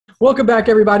Welcome back,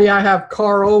 everybody. I have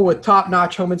Carl with Top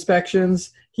Notch Home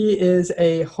Inspections. He is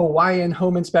a Hawaiian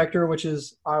home inspector, which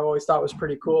is I always thought was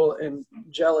pretty cool and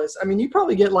jealous. I mean, you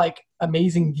probably get like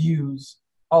amazing views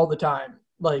all the time.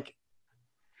 Like,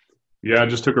 Yeah, I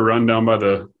just took a run down by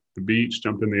the beach,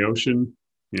 jumped in the ocean,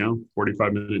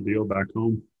 45-minute deal back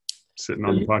home, sitting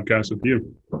on the podcast with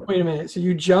you. wait a minute. So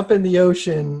you jump in the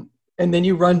ocean and then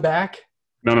you run back?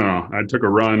 No. I took a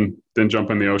run, then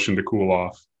jump in the ocean to cool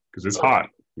off because it's hot,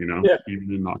 Yeah.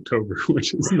 even in October,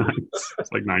 which is nice.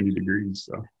 It's like 90 degrees.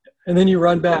 So. And then you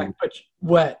run back, but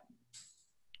wet.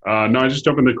 No, I just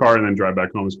jump in the car and then drive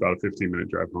back home. It's about a 15-minute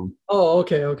drive home. Oh,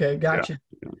 okay. Gotcha.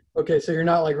 Yeah. Okay, so you're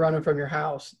not like running from your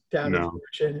house down to the No.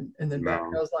 ocean and then back.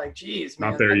 I was like, geez,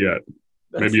 man. Not there yet.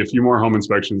 Maybe a few more home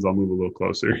inspections, I'll move a little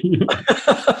closer.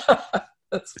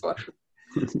 That's funny.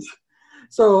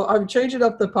 So I'm changing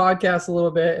up the podcast a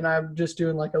little bit, and I'm just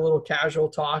doing like a little casual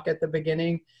talk at the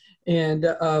beginning. And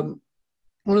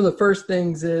one of the first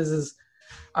things is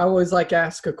I always like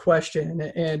ask a question,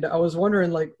 and I was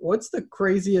wondering, like, what's the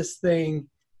craziest thing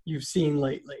you've seen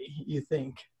lately, you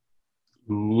think?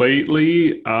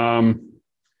 Lately,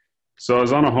 so I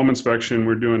was on a home inspection.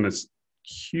 We're doing this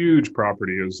huge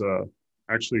property. It was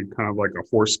actually kind of like a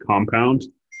horse compound,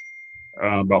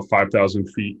 about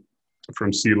 5,000 feet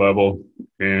from sea level,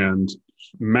 and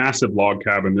massive log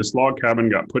cabin. This log cabin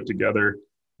got put together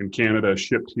in Canada,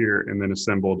 shipped here, and then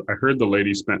assembled. I heard the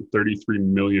lady spent $33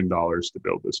 million to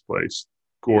build this place.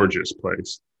 Gorgeous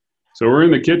place. So we're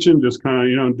in the kitchen just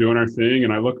kind of, doing our thing,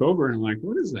 and I look over and I'm like,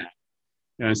 what is that?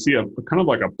 And I see a kind of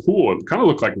like a pool. It kind of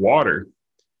looked like water.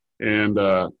 And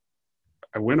I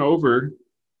went over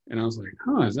and I was like,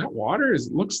 is that water? It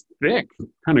looks thick,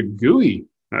 kind of gooey.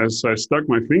 So I stuck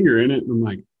my finger in it and I'm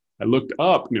like, I looked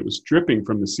up and it was dripping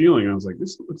from the ceiling. I was like,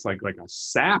 this looks like a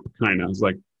sap kind of. I was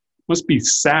like, must be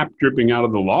sap dripping out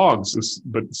of the logs,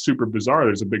 but super bizarre.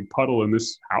 There's a big puddle and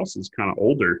this house is kind of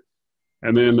older.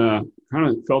 And then kind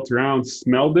of felt around,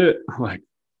 smelled it. I'm like,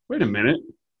 wait a minute,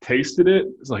 tasted it.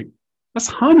 It's like, that's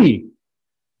honey.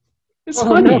 It's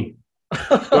honey.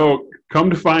 No. So come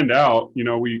to find out,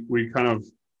 we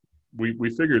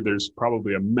figured there's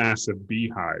probably a massive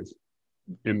beehive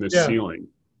in this ceiling.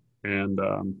 And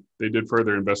they did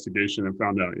further investigation and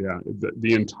found out,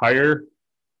 the entire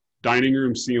dining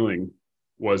room ceiling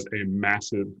was a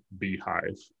massive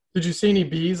beehive. Did you see any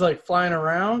bees like flying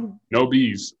around? No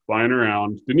bees flying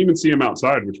around. Didn't even see them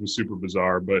outside, which was super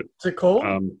bizarre. But is it cold?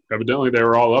 Evidently they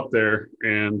were all up there.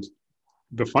 And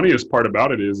the funniest part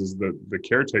about it is that the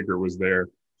caretaker was there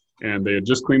and they had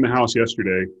just cleaned the house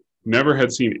yesterday, never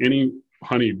had seen any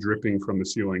honey dripping from the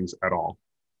ceilings at all.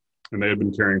 And they had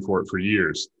been caring for it for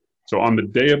years. So on the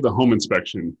day of the home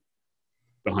inspection,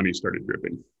 the honey started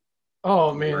dripping.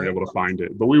 Oh, man. We were able to find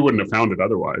it, but we wouldn't have found it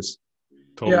otherwise.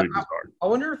 Totally bizarre. I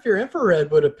wonder if your infrared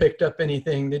would have picked up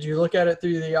anything. Did you look at it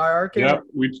through the IR camera?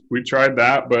 Yeah, we tried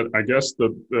that, but I guess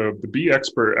the bee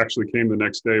expert actually came the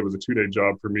next day. It was a 2-day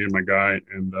job for me and my guy,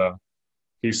 and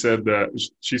she said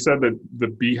that the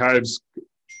beehives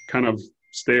kind of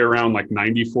stay around like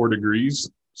 94 degrees,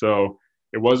 so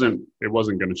it wasn't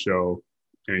going to show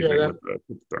anything with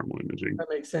the thermal imaging. That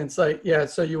makes sense.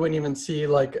 So you wouldn't even see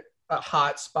like a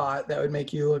hot spot that would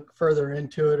make you look further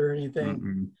into it or anything.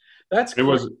 Mm-hmm. That's it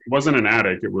wasn't an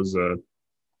attic. It was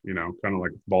kind of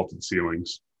like vaulted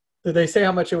ceilings. Did they say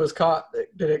how much it was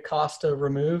did it cost to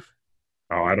remove?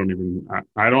 Oh, I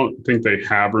don't think they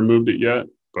have removed it yet,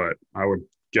 but I would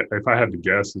get, if I had to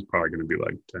guess, it's probably going to be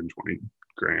like 10, 20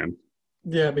 grand.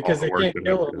 Yeah, because they can't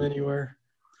kill them anywhere.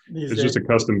 It's just a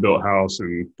custom built house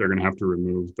and they're going to have to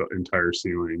remove the entire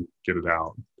ceiling, get it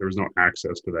out. There was no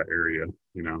access to that area,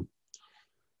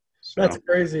 So, that's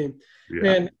crazy.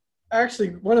 Yeah. And actually,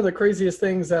 one of the craziest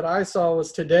things that I saw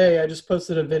was today. I just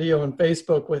posted a video on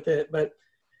Facebook with it, but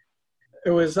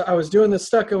I was doing the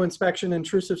stucco inspection,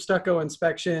 intrusive stucco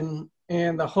inspection,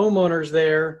 and the homeowner's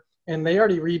there, and they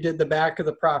already redid the back of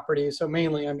the property. So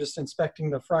mainly I'm just inspecting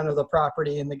the front of the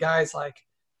property, and the guy's like,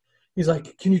 he's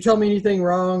like, can you tell me anything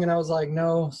wrong? And I was like,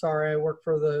 no, sorry, I work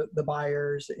for the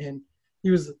buyers. And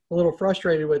he was a little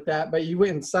frustrated with that, but he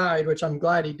went inside, which I'm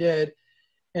glad he did.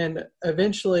 And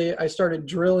eventually I started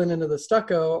drilling into the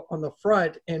stucco on the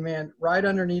front, and man, right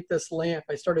underneath this lamp,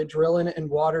 I started drilling and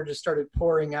water just started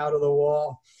pouring out of the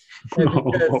wall. And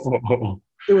because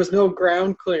there was no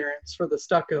ground clearance for the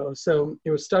stucco. So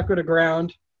it was stucco to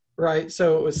ground, right?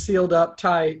 So it was sealed up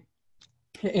tight,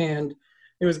 and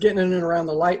it was getting in and around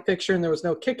the light fixture, and there was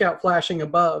no kick out flashing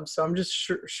above. So I'm just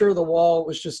sure the wall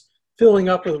was just filling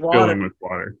up with water.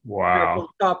 Wow. From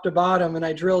top to bottom. And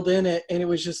I drilled in it, and it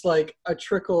was just like a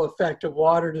trickle effect of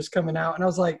water just coming out. And I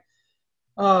was like,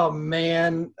 oh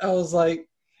man, I was like,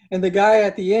 And the guy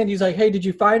at the end, he's like, "Hey, did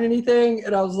you find anything?"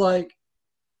 And I was like,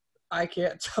 "I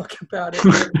can't talk about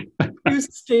it." He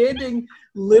was standing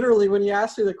literally when he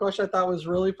asked me the question. I thought was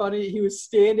really funny. He was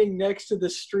standing next to the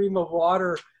stream of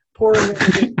water pouring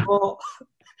into his bowl,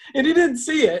 and he didn't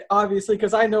see it obviously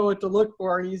because I know what to look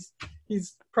for. And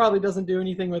he's probably doesn't do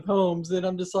anything with homes, and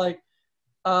I'm just like,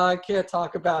 I can't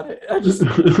talk about it. I just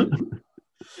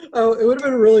Oh, it would have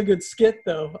been a really good skit,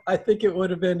 though. I think it would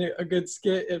have been a good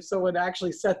skit if someone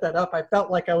actually set that up. I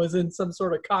felt like I was in some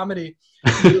sort of comedy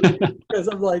because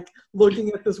I'm like looking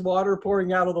at this water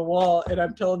pouring out of the wall, and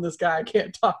I'm telling this guy I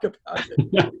can't talk about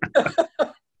it.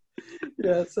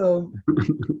 Yeah. So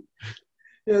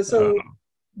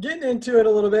getting into it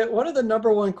a little bit. One of the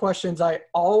number one questions I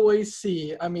always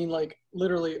see. I mean, like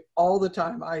literally all the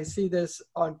time. I see this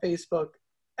on Facebook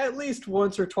at least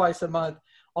once or twice a month.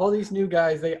 All these new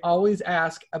guys, they always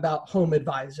ask about Home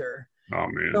Advisor. Oh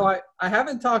man. So I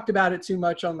haven't talked about it too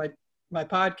much on my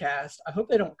podcast. I hope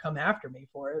they don't come after me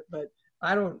for it, but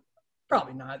I don't,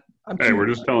 probably not. Hey, we're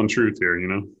just telling truth here, you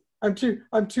know. I'm too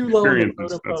low on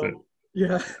the That's it.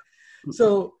 Yeah.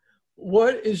 So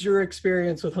what is your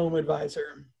experience with Home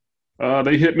Advisor?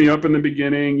 They hit me up in the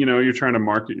beginning. You know, you're trying to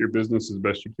market your business as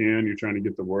best you can. You're trying to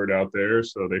get the word out there.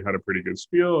 So they had a pretty good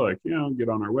spiel, like, you know, get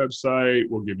on our website.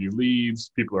 We'll give you leads.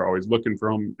 People are always looking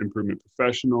for home improvement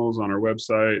professionals on our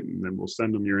website, and then we'll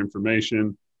send them your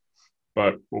information.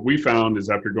 But what we found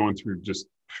is after going through just,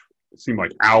 it seemed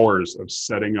like hours of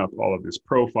setting up all of this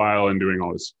profile and doing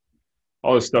all this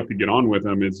stuff to get on with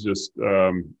them, it's just,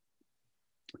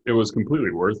 it was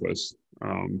completely worthless.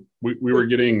 We were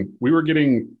getting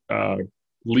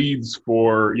leads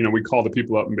for, you know, we call the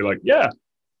people up and be like, yeah,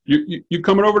 you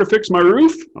coming over to fix my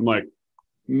roof? I'm like,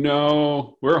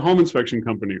 no, we're a home inspection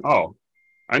company. Oh,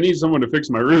 I need someone to fix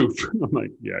my roof. I'm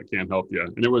like, yeah, I can't help you.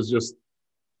 And it was just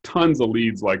tons of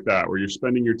leads like that, where you're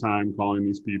spending your time calling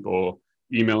these people,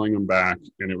 emailing them back.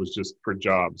 And it was just for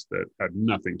jobs that had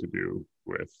nothing to do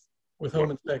with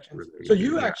home inspections. So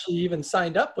you actually even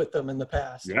signed up with them in the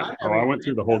past. Yeah. I went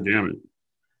through the whole gamut.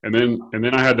 And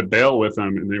then I had to bail with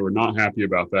them, and they were not happy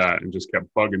about that and just kept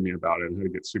bugging me about it. I had to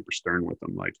get super stern with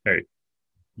them. Like, hey,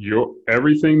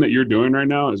 everything that you're doing right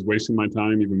now is wasting my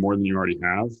time even more than you already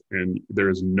have. And there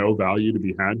is no value to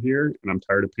be had here. And I'm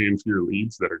tired of paying for your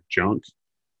leads that are junk.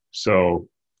 So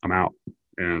I'm out.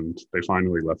 And they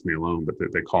finally left me alone, but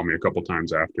they called me a couple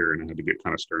times after, and I had to get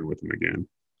kind of stern with them again.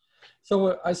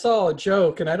 So I saw a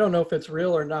joke, and I don't know if it's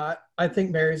real or not. I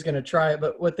think Mary's going to try it,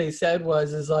 but what they said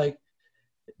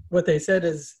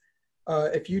is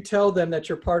if you tell them that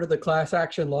you're part of the class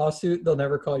action lawsuit, they'll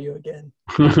never call you again.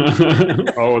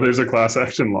 Oh, there's a class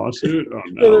action lawsuit? Oh,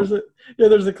 no.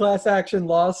 There's a class action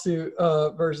lawsuit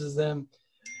versus them.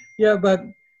 Yeah, but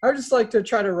I would just like to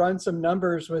try to run some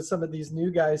numbers with some of these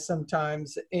new guys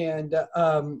sometimes. And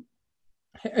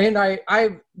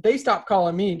they stopped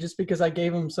calling me just because I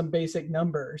gave them some basic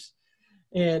numbers.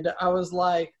 And I was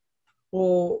like,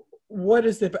 well, what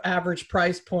is the average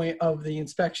price point of the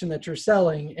inspection that you're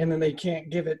selling? And then they can't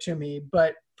give it to me.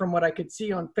 But from what I could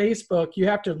see on Facebook, you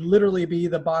have to literally be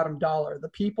the bottom dollar. The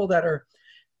people that are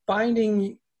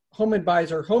finding Home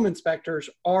Advisor home inspectors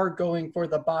are going for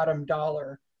the bottom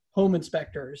dollar home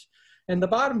inspectors. And the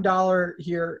bottom dollar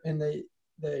here in the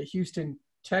Houston,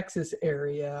 Texas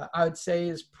area, I would say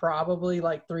is probably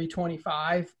like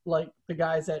 $325, like the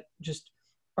guys that just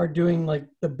are doing like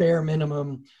the bare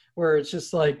minimum, where it's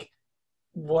just like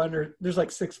there's like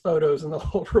 6 photos in the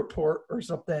whole report or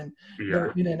something. Yeah.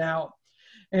 They're in and out.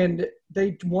 And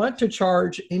they want to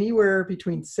charge anywhere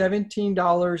between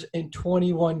 $17 and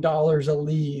 $21 a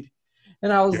lead.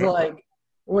 And I was like,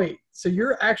 wait, so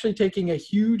you're actually taking a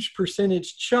huge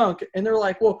percentage chunk? And they're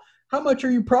like, well, how much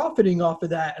are you profiting off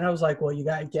of that? And I was like, well, you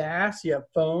got gas, you have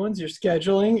phones, you're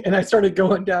scheduling. And I started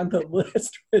going down the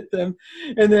list with them.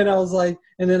 And then I was like,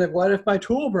 and then what if my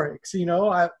tool breaks? You know,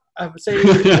 I would say,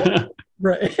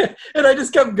 right. And I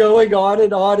just kept going on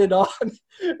and on and on.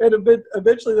 And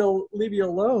eventually they'll leave you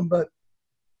alone. But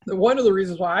one of the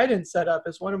reasons why I didn't set up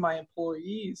is one of my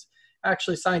employees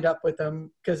actually signed up with them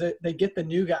because they get the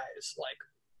new guys like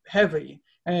heavy,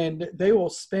 and they will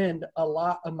spend a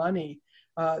lot of money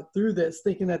through this,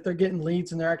 thinking that they're getting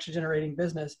leads and they're actually generating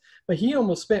business. But he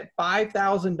almost spent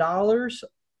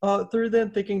 $5,000 through them,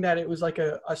 thinking that it was like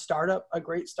a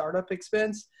great startup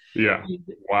expense. Yeah.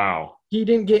 Wow. He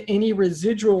didn't get any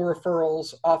residual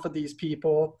referrals off of these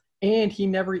people, and he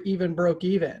never even broke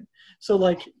even. So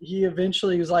like he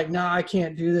eventually was like, nah, I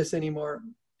can't do this anymore.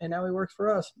 And now he works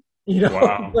for us. You know,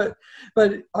 wow.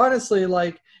 But honestly,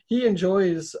 like he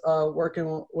enjoys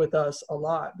working with us a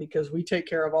lot because we take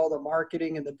care of all the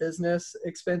marketing and the business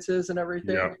expenses and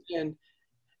everything. Yeah.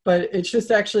 but it's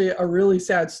just actually a really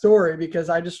sad story because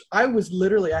I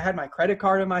had my credit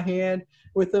card in my hand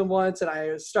with them once, and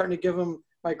I was starting to give them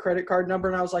my credit card number,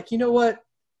 and I was like, you know what?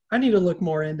 I need to look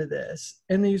more into this.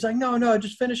 And then he's like, no,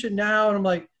 just finish it now. And I'm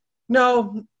like,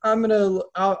 no, I'm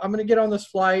gonna get on this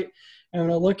flight, and I'm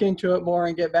gonna look into it more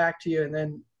and get back to you. And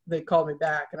then they called me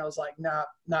back, and I was like, nah,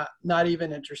 not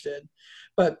even interested.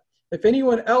 But if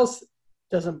anyone else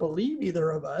doesn't believe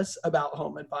either of us about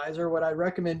Home Advisor, what I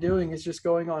recommend doing is just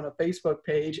going on a Facebook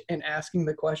page and asking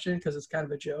the question, because it's kind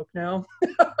of a joke now.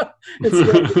 It's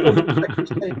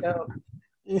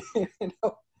you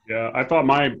know? Yeah, I thought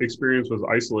my experience was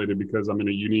isolated because I'm in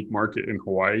a unique market in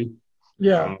Hawaii.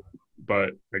 Yeah. But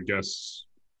I guess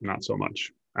not so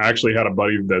much. I actually had a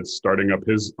buddy that's starting up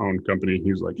his own company.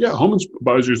 He was like, yeah, Home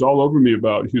Advisor's all over me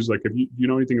about it. He was like, if you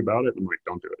know anything about it? I'm like,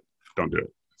 don't do it. Don't do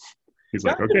it. He's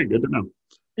like, okay, good to know.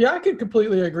 Yeah, I could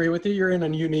completely agree with you. You're in a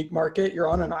unique market. You're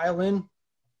on an island.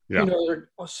 Yeah. You know, there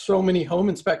are so many home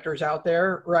inspectors out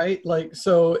there, right? Like,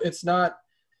 so it's not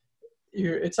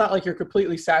like you're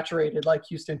completely saturated like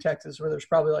Houston, Texas, where there's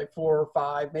probably like 4 or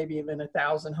 5, maybe even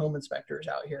 1,000 home inspectors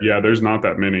out here. Yeah, there's not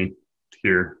that many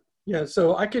here. Yeah,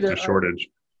 so I could a shortage.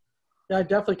 I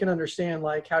definitely can understand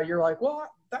like how you're like, well,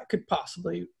 that could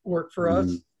possibly work for us.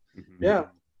 Mm-hmm. Yeah,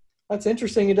 that's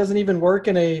interesting. It doesn't even work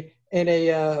in a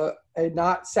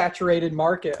not saturated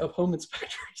market of home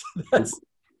inspectors.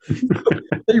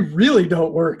 They really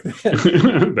don't work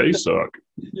then. They suck.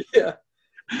 Yeah.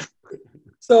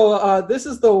 So this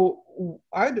is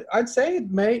I'd say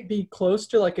it may be close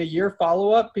to like a year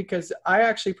follow-up, because I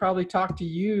actually probably talked to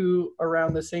you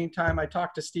around the same time I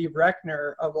talked to Steve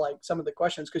Reckner of like some of the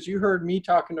questions, because you heard me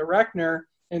talking to Reckner,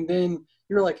 and then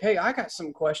you're like, hey, I got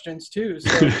some questions too.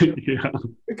 So yeah,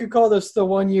 we could call this the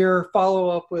 1 year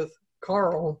follow-up with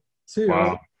Carl too.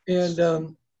 Wow.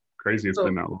 And crazy it's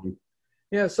been that long.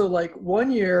 Yeah, so like 1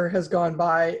 year has gone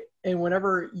by, and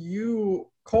whenever you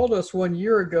called us 1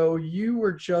 year ago, you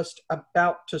were just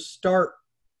about to start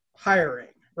hiring,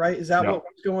 right? Is that what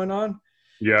was going on?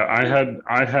 Yeah,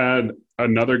 I had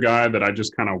another guy that I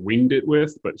just kind of winged it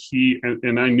with, but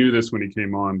and I knew this when he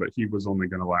came on, but he was only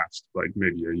going to last like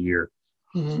maybe a year.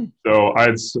 Mm-hmm. So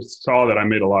I saw that I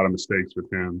made a lot of mistakes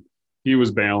with him. He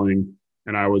was bailing,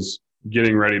 and I was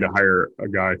getting ready to hire a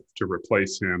guy to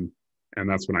replace him. And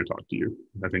that's when I talked to you,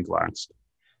 I think last.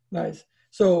 Nice.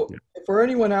 So for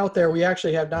anyone out there, we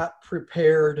actually have not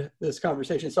prepared this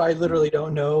conversation. So I literally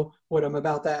don't know what I'm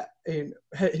about and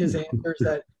his answers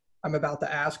that I'm about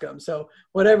to ask him. So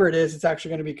whatever it is, it's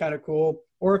actually going to be kind of cool.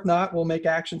 Or if not, we'll make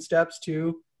action steps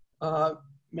to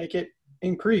make it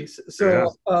increase.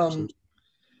 So,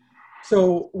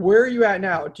 so where are you at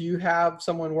now? Do you have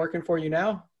someone working for you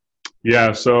now?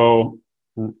 Yeah. So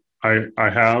I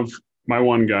have my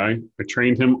one guy. I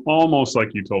trained him almost like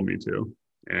you told me to,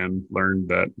 and learned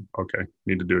that, okay,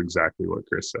 need to do exactly what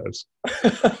Chris says.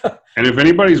 And if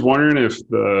anybody's wondering if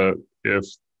the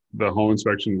home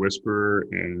inspection whisperer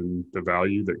and the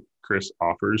value that Chris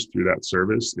offers through that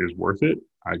service is worth it,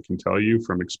 I can tell you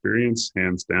from experience,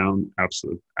 hands down,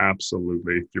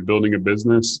 absolutely. If you're building a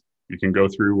business, you can go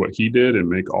through what he did and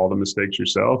make all the mistakes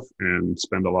yourself and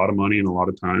spend a lot of money and a lot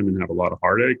of time and have a lot of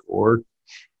heartache, or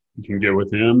you can get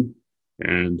with him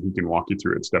and he can walk you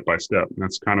through it step by step. And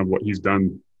that's kind of what he's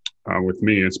done with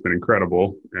me. It's been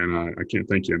incredible, and I can't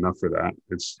thank you enough for that.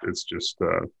 It's just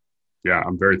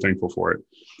I'm very thankful for it.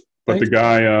 But the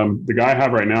guy I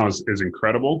have right now is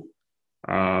incredible.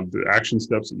 The action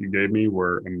steps that you gave me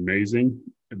were amazing.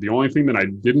 The only thing that I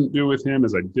didn't do with him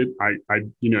is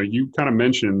you kind of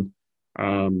mentioned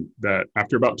that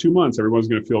after about 2 months, everyone's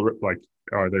going to feel like,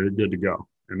 oh, they're good to go.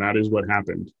 And that is what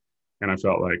happened. And I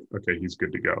felt like, okay, he's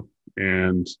good to go.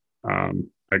 And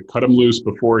I cut him loose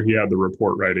before he had the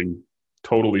report writing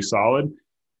totally solid.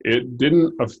 It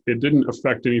didn't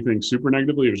affect anything super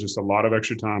negatively. It was just a lot of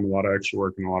extra time, a lot of extra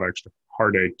work, and a lot of extra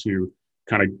heartache to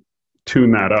kind of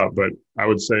tune that up. But I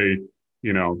would say,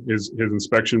 his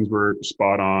inspections were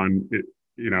spot on.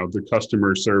 The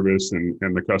customer service and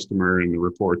the customer and the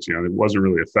reports, it wasn't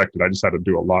really affected. I just had to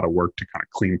do a lot of work to kind of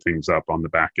clean things up on the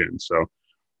back end. So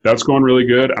that's going really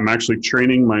good. I'm actually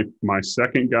training my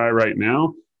second guy right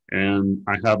now, and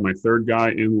I have my third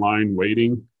guy in line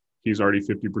waiting. He's already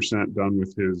 50% done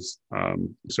with his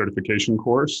certification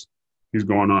course. He's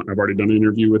going on. I've already done an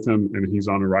interview with him, and he's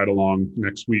on a ride along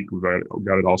next week. We've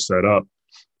got it all set up.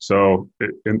 So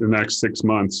in the next 6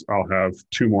 months, I'll have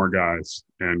 2 more guys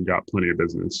and got plenty of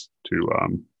business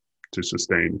to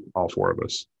sustain all 4 of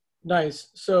us. Nice.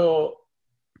 So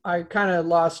I kind of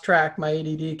lost track. My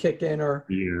ADD kicked in, or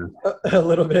yeah, a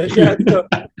little bit. Yeah.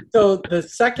 So the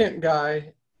second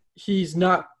guy, he's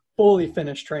not fully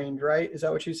finished trained, right? Is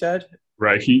that what you said?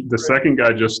 Right. The second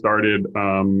guy just started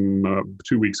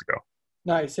 2 weeks ago.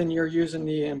 Nice. And you're using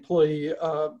the employee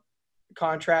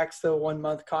contracts, the 1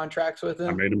 month contracts with I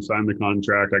him? made him sign the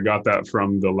contract. I got that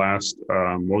from the last,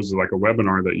 what was it, like a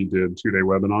webinar that you did, 2-day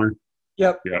webinar?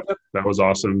 Yep. Yeah, Yep. that was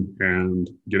awesome. And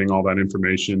getting all that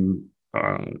information,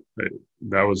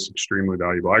 that was extremely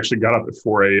valuable. I actually got up at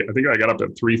 4 a. I think I got up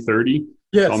at 3:30 on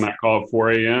Yes. that call at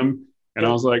 4 a.m. And I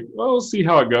Yep. was like, well, we'll see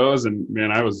how it goes. And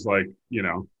man, I was like,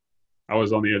 I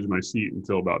was on the edge of my seat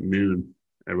until about noon.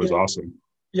 It was Yeah. awesome.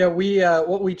 Yeah,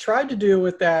 what we tried to do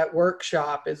with that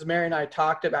workshop is Mary and I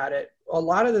talked about it. A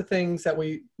lot of the things that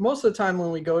most of the time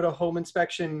when we go to home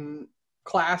inspection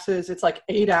classes, it's like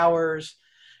 8 hours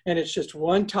and it's just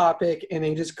one topic and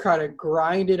they just kind of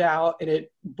grind it out and it's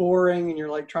boring and you're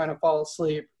like trying to fall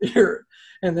asleep.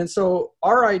 And then so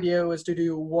our idea was to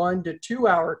do 1 to 2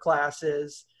 hour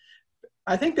classes.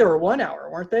 I think they were 1 hour,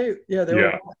 weren't they? Yeah, they were.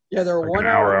 Yeah, Yeah, they were like an 1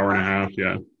 hour. hour and a half.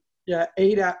 Yeah. Yeah,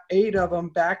 eight of them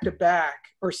back to back,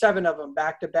 or seven of them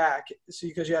back to back. So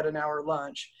because you had an hour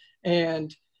lunch,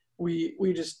 and we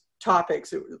just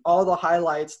topics, all the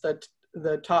highlights,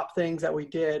 the top things that we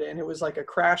did, and it was like a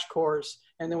crash course.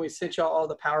 And then we sent you all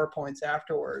the PowerPoints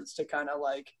afterwards to kind of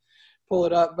like pull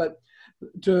it up. But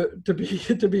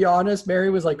to be honest, Mary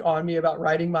was like on me about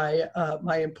writing my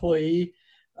employee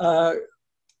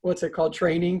what's it called,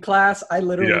 training class. I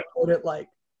literally Yeah. wrote it like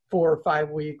 4 or 5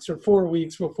 weeks or 4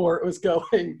 weeks before it was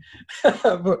going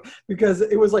because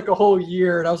it was like a whole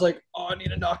year and I was like, oh, I need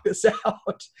to knock this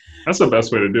out. That's the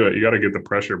best way to do it. You got to get the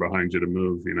pressure behind you to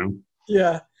move.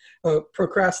 Yeah.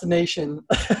 Procrastination.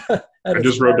 I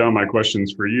just wrote down my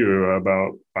questions for you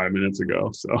about 5 minutes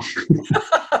ago. So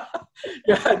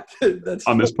yeah, that's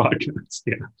on this podcast.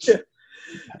 Yeah. yeah.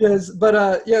 Yes,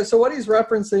 but yeah. So what he's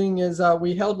referencing is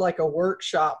we held like a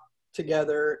workshop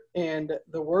together, and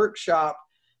the workshop,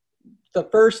 the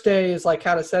first day is like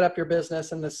how to set up your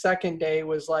business, and the second day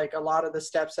was like a lot of the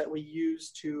steps that we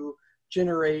use to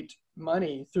generate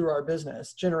money through our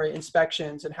business, generate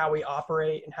inspections, and how we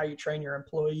operate, and how you train your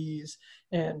employees,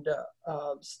 and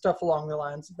stuff along the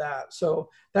lines of that. So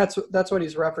that's what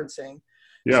he's referencing.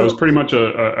 Yeah, it was So pretty much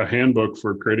a handbook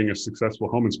for creating a successful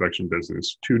home inspection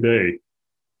business, 2 day.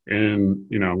 In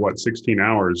 16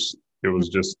 hours. It was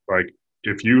just like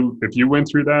if you went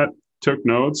through that, took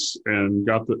notes, and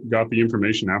got the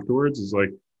information afterwards, is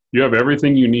like you have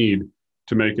everything you need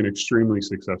to make an extremely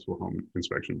successful home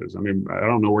inspection business. I mean, I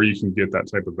don't know where you can get that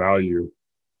type of value.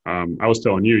 I was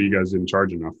telling you guys didn't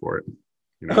charge enough for it.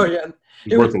 oh yeah,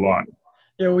 It's worth a lot.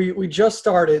 yeah, we just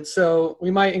started, so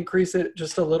we might increase it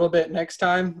just a little bit next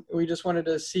time. We just wanted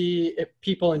to see if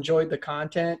people enjoyed the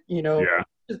content, Yeah.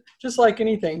 just like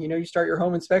anything, you start your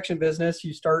home inspection business,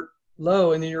 you start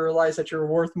low and then you realize that you're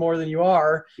worth more than you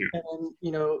are. Yeah. And,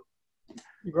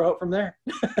 you grow up from there.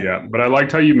 Yeah. But I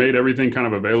liked how you made everything kind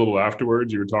of available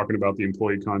afterwards. You were talking about the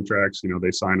employee contracts.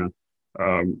 They sign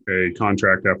a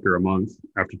contract after a month,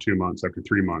 after 2 months, after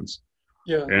 3 months.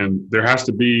 Yeah. And there has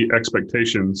to be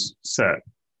expectations set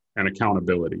and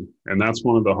accountability. And that's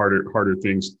one of the harder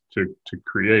things to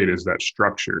create, is that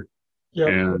structure. Yep.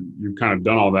 And you've kind of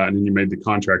done all that, and then you made the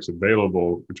contracts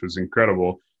available, which was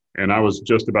incredible. And I was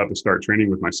just about to start training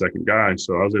with my second guy,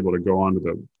 so I was able to go onto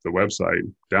the website,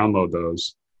 download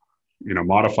those,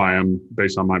 modify them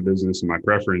based on my business and my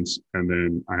preference, and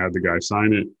then I had the guy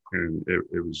sign it, and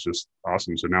it was just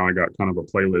awesome. So now I got kind of a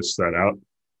playlist set out,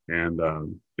 and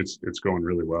it's going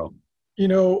really well.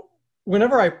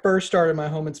 Whenever I first started my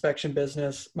home inspection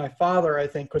business, my father, I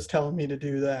think, was telling me to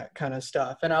do that kind of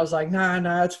stuff. And I was like,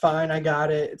 nah, it's fine. I got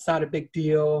it. It's not a big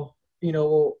deal.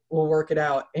 We'll work it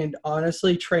out. And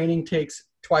honestly, training takes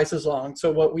twice as long.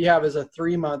 So what we have is a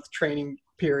 3-month training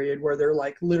period where they're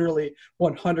like literally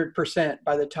 100%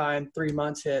 by the time 3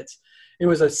 months hits. It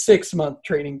was a 6-month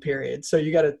training period. So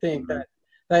you got to think that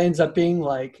ends up being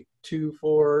like 2,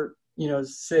 4,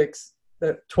 6,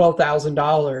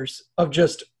 $12,000 of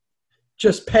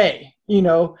just pay,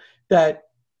 that,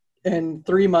 and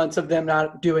 3 months of them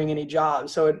not doing any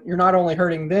jobs. So you're not only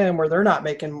hurting them where they're not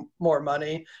making more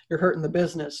money, you're hurting the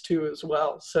business too as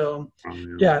well. So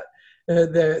yeah,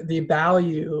 the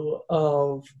value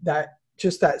of that,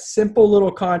 just that simple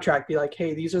little contract, be like,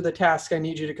 hey, these are the tasks I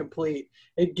need you to complete.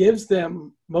 It gives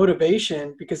them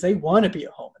motivation because they want to be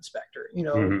a home inspector,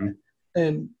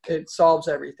 and it solves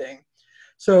everything.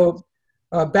 So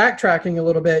backtracking a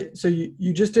little bit. So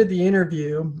you just did the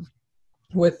interview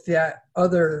with that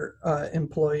other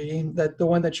employee, that the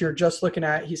one that you're just looking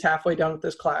at, he's halfway done with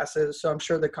his classes. So I'm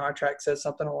sure the contract says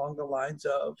something along the lines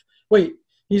of, wait,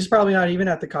 he's probably not even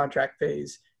at the contract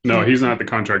phase. No, he's not the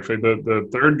contract phase. The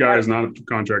third guy is not at the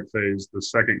contract phase. The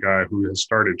second guy who has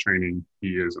started training,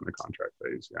 he is in the contract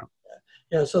phase. Yeah.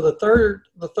 Yeah. So the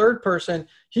third person,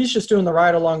 he's just doing the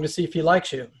ride along to see if he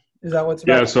likes you. Is that what's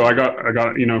about? Yeah. So I got,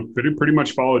 pretty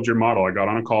much followed your model. I got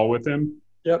on a call with him.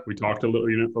 Yep. We talked a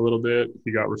little bit.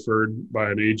 He got referred by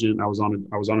an agent. I was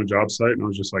on a job site, and I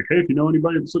was just like, hey, if you know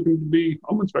anybody that's looking to be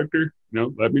home inspector,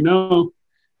 let me know.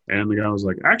 And the guy was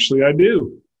like, actually, I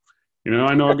do.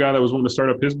 I know a guy that was wanting to start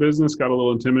up his business, got a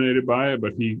little intimidated by it,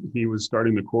 but he was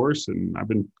starting the course, and I've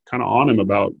been kind of on him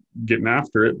about getting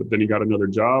after it. But then he got another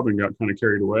job and got kind of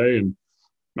carried away, and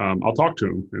I'll talk to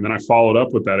him. And then I followed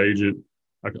up with that agent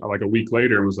like a week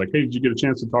later and was like, hey, did you get a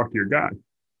chance to talk to your guy?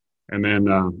 And then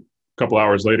a couple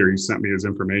hours later, he sent me his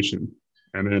information,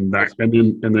 and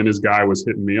then his guy was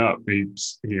hitting me up. He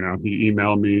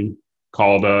emailed me,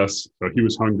 called us, so he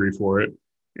was hungry for it,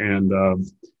 and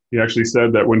he actually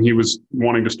said that when he was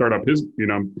wanting to start up his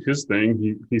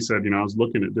thing, he said, I was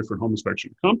looking at different home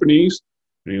inspection companies,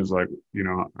 and he was like,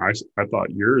 I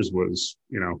thought yours was,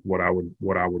 what I would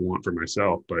want for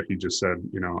myself. But he just said,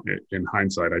 in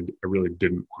hindsight, I really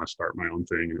didn't want to start my own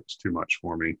thing, and it was too much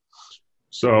for me.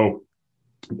 So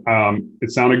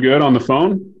it sounded good on the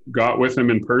phone. Got with him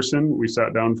in person. We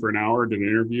sat down for an hour, did an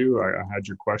interview. I had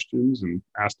your questions and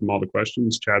asked him all the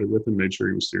questions, chatted with him, made sure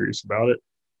he was serious about it.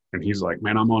 And he's like,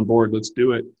 man, I'm on board. Let's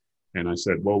do it. And I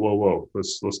said, whoa.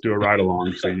 Let's do a ride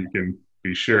along so you can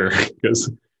be sure. Because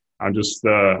I'm just,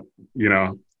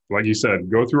 like you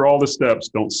said, go through all the steps.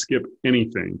 Don't skip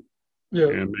anything. Yeah.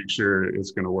 And make sure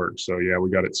it's going to work. So, yeah, we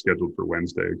got it scheduled for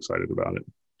Wednesday. Excited about it.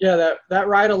 Yeah, that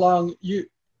ride along,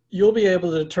 you'll be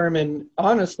able to determine,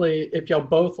 honestly, if y'all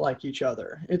both like each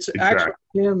other. It's actually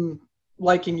him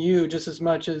liking you just as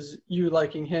much as you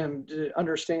liking him, to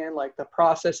understand like the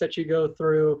process that you go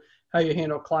through, how you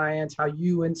handle clients, how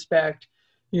you inspect,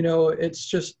 it's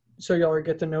just so y'all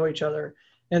get to know each other.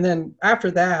 And then after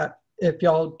that, if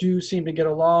y'all do seem to get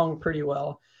along pretty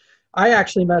well, I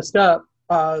actually messed up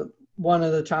one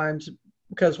of the times,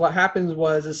 because what happens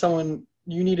is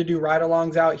you need to do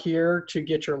ride-alongs out here to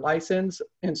get your license.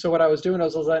 And so what I was doing, I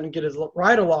was letting him get his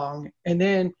ride-along, and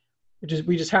then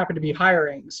we just happened to be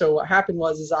hiring. So what happened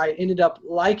is I ended up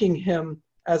liking him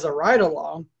as a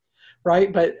ride-along,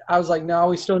 right? But I was like, no,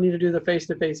 we still need to do the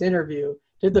face-to-face interview.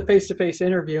 Did the face-to-face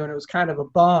interview, and it was kind of a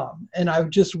bomb. And I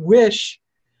just wish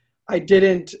I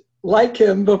didn't like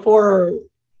him before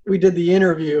we did the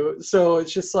interview. So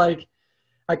it's just like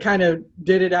I kind of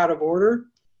did it out of order.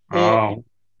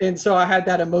 And so I had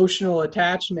that emotional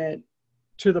attachment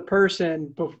to the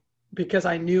person because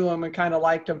I knew him and kind of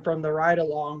liked him from the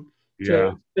ride-along.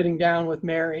 To sitting down with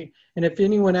Mary. And if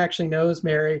anyone actually knows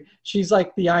Mary, she's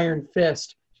like the iron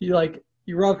fist. You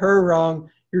rub her wrong,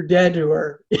 you're dead to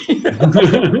her. You're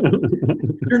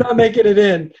not making it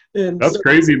in. And that's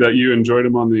crazy that you enjoyed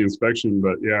him on the inspection,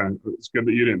 but yeah, it's good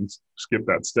that you didn't skip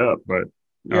that step. But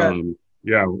I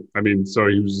mean, so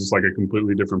he was just like a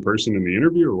completely different person in the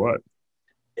interview, or what?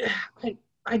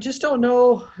 I just don't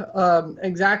know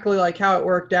exactly like how it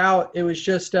worked out. It was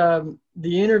just the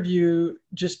interview,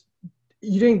 just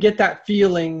you didn't get that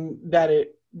feeling that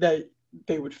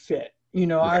they would fit.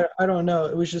 I don't know.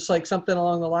 It was just like something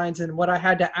along the lines. And what I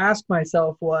had to ask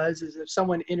myself is if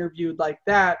someone interviewed like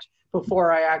that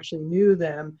before I actually knew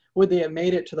them, would they have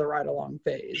made it to the ride along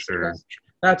phase? Sure.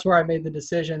 That's where I made the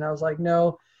decision. I was like,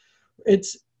 no, it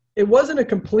wasn't a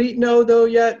complete no though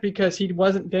yet, because he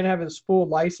didn't have his full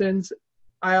license.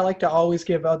 I like to always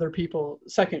give other people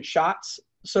second shots.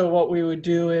 So what we would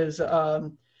do is,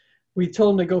 we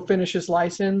told him to go finish his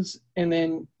license, and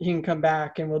then he can come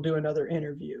back and we'll do another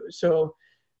interview. So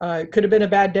it could have been a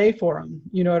bad day for him.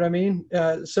 You know what I mean?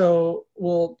 So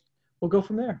we'll go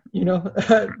from there,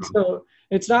 So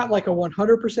it's not like a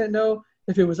 100% no.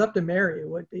 If it was up to Mary, it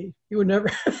would be. He would never.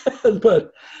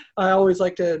 But I always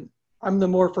I'm the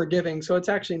more forgiving. So it's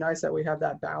actually nice that we have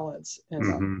that balance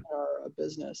in our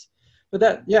business.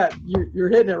 But you're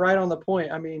hitting it right on the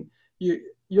point. I mean,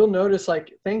 you'll notice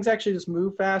like things actually just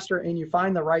move faster, and you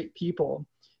find the right people.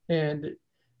 And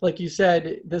like you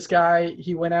said, this guy,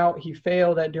 he went out, he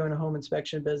failed at doing a home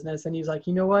inspection business, and he's like,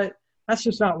 you know what, that's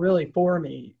just not really for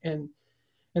me. And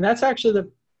that's actually the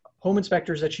home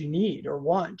inspectors that you need or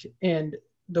want. And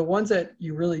the ones that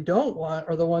you really don't want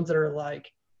are the ones that are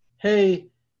like, hey,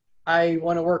 I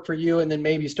want to work for you and then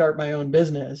maybe start my own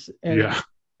business.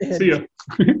 See ya.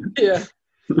 Yeah.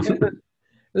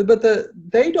 But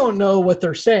they don't know what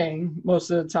they're saying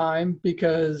most of the time,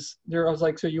 because I was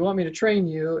like, so you want me to train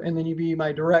you and then you be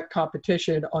my direct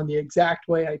competition on the exact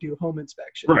way I do home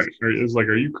inspections. Right. It's like,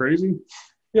 are you crazy?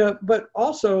 Yeah. But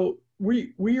also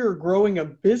we are growing a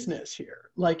business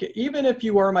here. Like, even if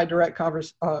you are my direct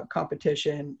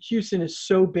competition, Houston is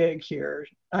so big here.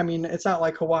 I mean, it's not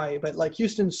like Hawaii, but like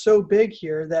Houston's so big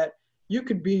here that you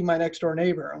could be my next door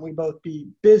neighbor and we both be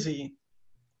busy.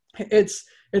 It's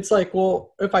like,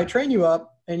 well, if I train you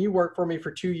up and you work for me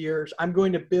for 2 years, I'm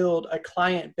going to build a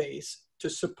client base to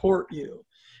support you.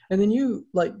 And then you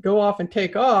like go off and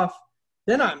take off,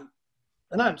 then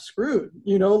I'm screwed.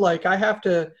 You know, like I have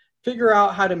to figure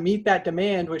out how to meet that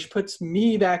demand, which puts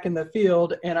me back in the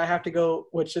field, and I have to go,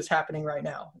 which is happening right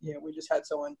now. You know, we just had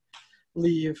someone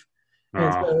leave.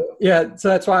 And so, yeah, so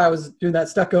that's why I was doing that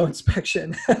stucco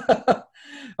inspection.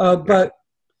 But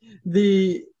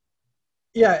it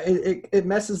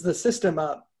messes the system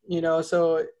up, you know,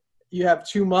 so you have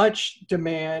too much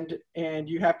demand and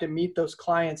you have to meet those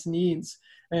clients' needs,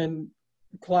 and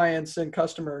clients and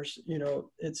customers, you know,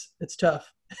 it's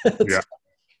tough. Yeah.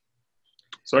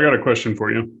 So I got a question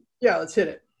for you. Yeah, let's hit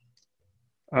it.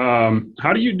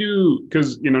 How do you do,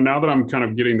 because, you know, now that I'm kind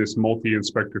of getting this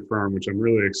multi-inspector firm, which I'm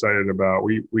really excited about,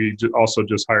 we also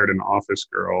just hired an office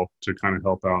girl to kind of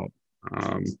help out.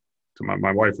 So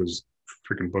my wife was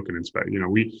freaking book and inspect. You know,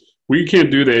 we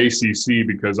can't do the ACC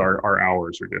because our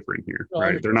hours are different here,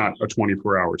 right? They're not a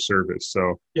 24-hour service,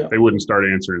 so they wouldn't start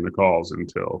answering the calls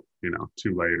until, you know,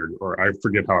 too late, or I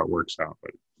forget how it works out,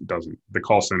 but it doesn't. The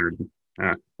call center,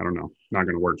 I don't know, not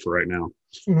going to work for right now.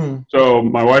 Mm-hmm. So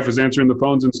my wife is answering the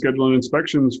phones and scheduling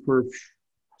inspections for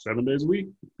 7 days a week,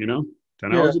 you know,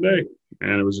 10 hours a day,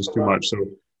 and it was just too much. So we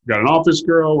got an office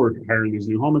girl. We're hiring these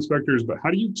new home inspectors, but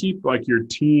how do you keep like your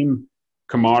team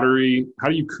camaraderie? How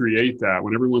do you create that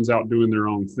when everyone's out doing their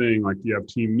own thing? Like, do you have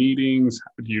team meetings?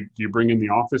 Do you bring in the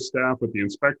office staff with the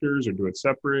inspectors, or do it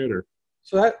separate? Or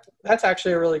so that's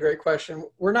actually a really great question.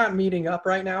 We're not meeting up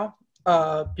right now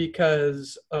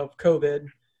because of COVID.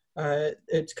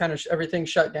 It's kind of everything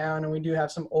shut down, and we do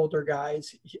have some older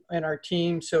guys in our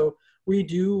team, so we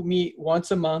do meet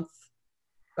once a month,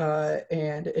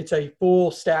 and it's a full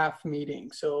staff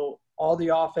meeting. So all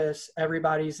the office,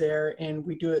 everybody's there, and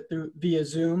we do it via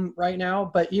Zoom right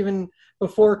now. But even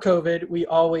before COVID, we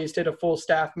always did a full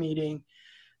staff meeting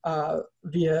via,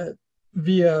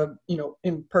 you know,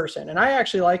 in person. And I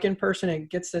actually like in person. It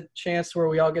gets the chance where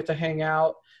we all get to hang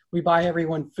out. We buy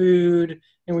everyone food,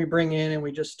 and we bring in and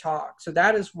we just talk. So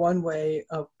that is one way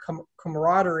of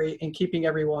camaraderie and keeping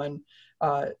everyone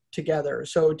together.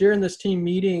 So during this team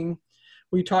meeting,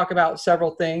 we talk about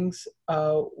several things.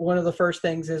 One of the first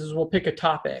things is we'll pick a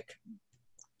topic.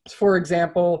 For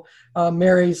example,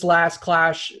 Mary's last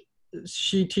class,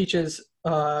 she teaches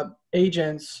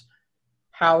agents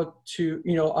how to,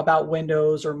 you know, about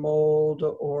windows or mold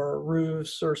or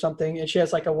roofs or something. And she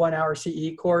has like a 1-hour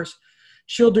CE course.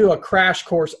 She'll do a crash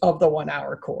course of the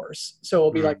 1-hour course. So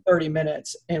it'll be like 30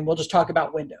 minutes, and we'll just talk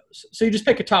about windows. So you just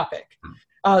pick a topic.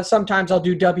 Sometimes I'll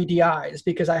do WDIs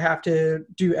because I have to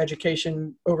do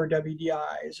education over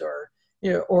WDIs, or,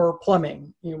 you know, or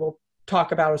plumbing. You know, we'll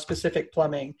talk about a specific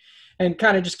plumbing and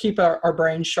kind of just keep our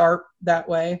brains sharp that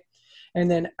way. And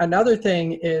then another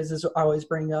thing is I always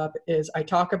bring up is I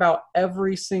talk about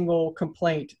every single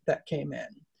complaint that came in.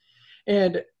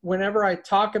 And whenever I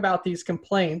talk about these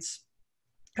complaints,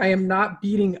 I am not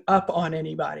beating up on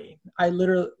anybody.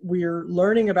 We're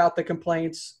learning about the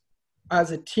complaints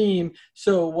as a team.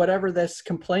 So whatever this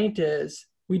complaint is,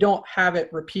 we don't have it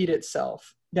repeat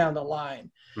itself down the line.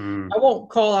 I won't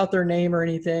call out their name or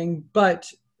anything, but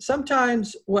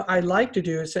sometimes what I like to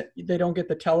do is they don't get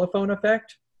the telephone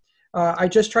effect. I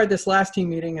just tried this last team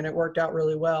meeting and it worked out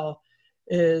really well.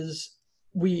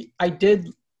 We did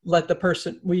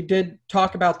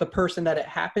talk about the person that it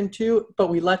happened to, but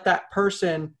we let that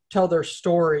person tell their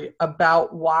story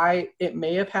about why it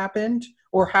may have happened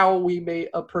or how we may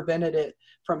have prevented it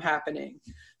from happening.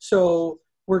 So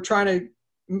we're trying to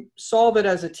solve it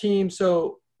as a team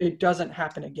so it doesn't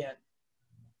happen again.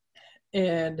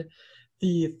 And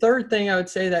the third thing I would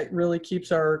say that really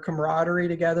keeps our camaraderie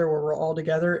together, where we're all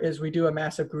together, is we do a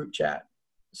massive group chat.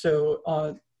 So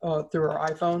through our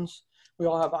iPhones, we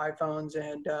all have iPhones,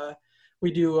 and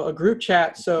we do a group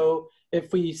chat. So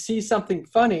if we see something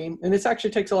funny, and this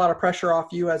actually takes a lot of pressure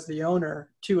off you as the owner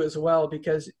too as well,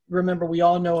 because remember, we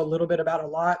all know a little bit about a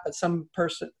lot, but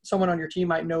someone on your team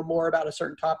might know more about a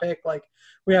certain topic. Like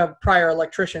we have prior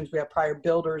electricians, we have prior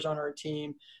builders on our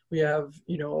team. We have,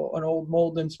 you know, an old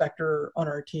mold inspector on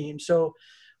our team. So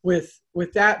with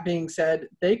that being said,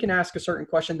 they can ask a certain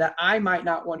question that I might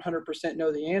not 100%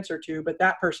 know the answer to, but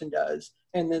that person does.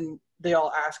 And then they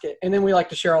all ask it. And then we like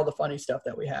to share all the funny stuff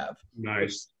that we have.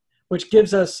 Nice. Which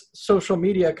gives us social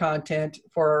media content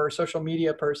for our social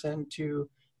media person to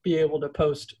be able to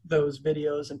post those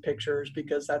videos and pictures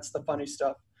because that's the funny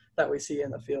stuff that we see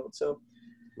in the field. So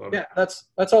Love yeah, it.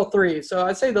 that's all three. So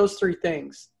I'd say those three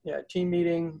things. Yeah, team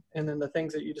meeting, and then the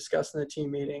things that you discuss in the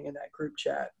team meeting and that group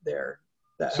chat there.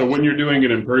 That So helps. when you're doing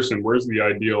it in person, where's the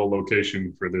ideal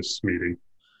location for this meeting?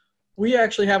 We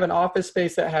actually have an office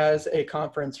space that has a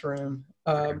conference room,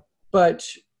 Okay. but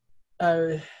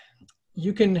uh,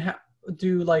 you can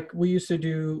do like we used to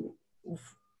do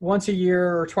once a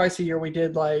year or twice a year. We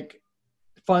did like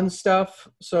fun stuff.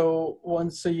 So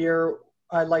once a year,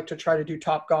 I like to try to do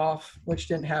Top Golf, which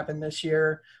didn't happen this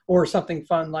year, or something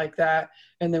fun like that.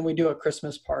 And then we do a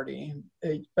Christmas party.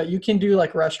 But you can do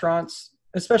like restaurants,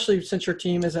 especially since your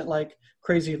team isn't like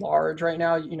crazy large right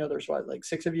now. You know, there's what, like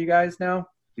 6 of you guys now?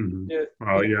 Mm-hmm. Yeah.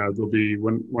 Oh yeah, there'll be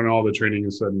when all the training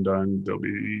is said and done, there'll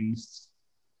be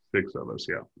 6 of us.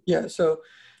 Yeah. Yeah. So,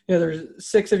 yeah, there's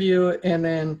 6 of you, and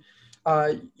then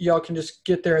y'all can just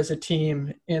get there as a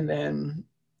team, and then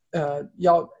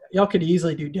y'all could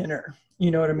easily do dinner. You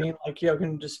know what I mean? Like y'all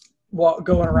can just walk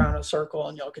going around a circle,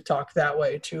 and y'all could talk that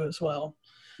way too as well.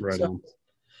 Right So,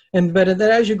 on. but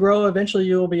then as you grow, eventually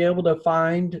you'll be able to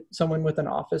find someone with an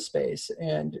office space,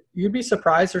 and you'd be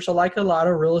surprised. There's like a lot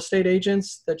of real estate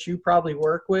agents that you probably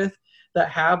work with that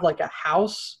have like a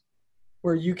house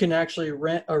where you can actually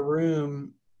rent a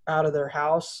room out of their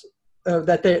house.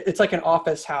 It's like an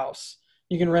office house.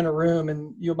 You can rent a room,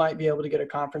 and you might be able to get a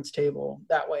conference table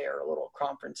that way, or a little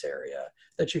conference area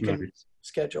that you can Nice.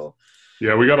 schedule.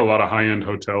 Yeah, we got a lot of high-end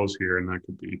hotels here, and that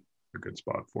could be a good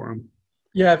spot for them.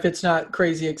 Yeah, if it's not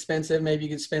crazy expensive, maybe you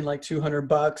could spend like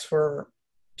 $200 for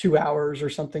 2 hours or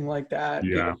something like that.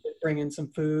 Yeah. Bring in some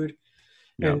food,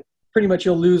 Yeah. and pretty much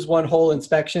you'll lose one whole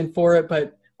inspection for it.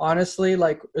 But honestly,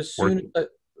 like Worth it.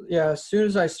 as soon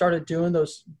as I started doing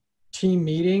those team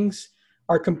meetings,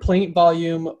 our complaint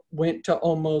volume went to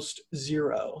almost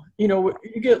zero. You know,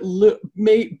 you get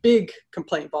big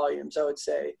complaint volumes, I would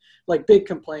say, like big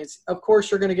complaints. Of course,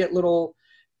 you're going to get little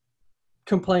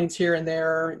complaints here and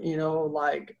there, you know,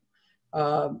 like,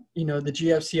 the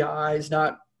GFCI is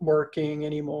not working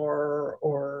anymore,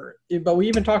 but we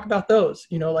even talk about those,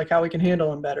 like how we can handle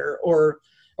them better, or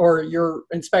your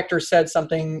inspector said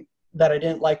something that I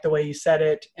didn't like the way you said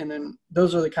it. And then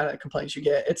those are the kind of complaints you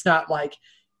get. It's not like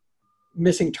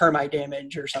missing termite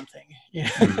damage or something,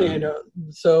 Mm-hmm.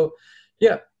 So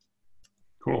yeah.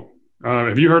 Cool.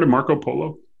 Have you heard of Marco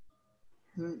Polo?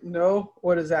 No,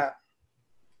 what is that?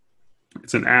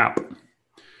 It's an app.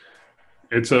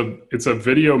 It's a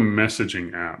video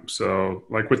messaging app. So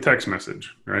like with text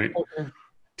message, right? Okay.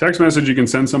 Text message, you can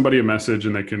send somebody a message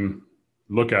and they can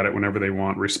look at it whenever they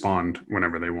want, respond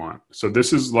whenever they want. So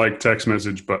this is like text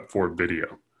message, but for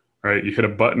video, right? You hit a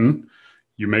button,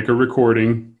 you make a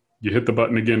recording, you hit the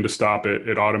button again to stop it.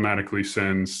 It automatically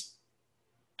sends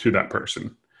to that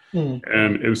person.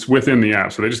 And it's within the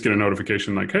app. So they just get a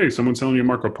notification like, hey, someone's selling you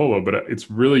Marco Polo. But it's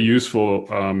really useful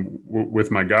with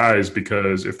my guys,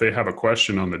 because if they have a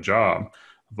question on the job,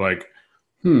 like,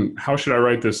 how should I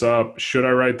write this up? Should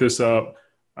I write this up?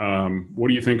 What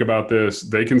do you think about this?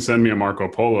 They can send me a Marco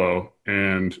Polo.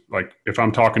 And like, if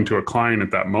I'm talking to a client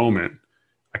at that moment,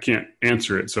 I can't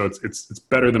answer it. So it's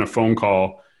better than a phone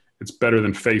call. It's better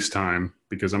than FaceTime,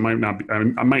 because I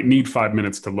might need 5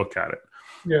 minutes to look at it.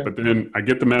 Yeah. But then I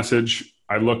get the message,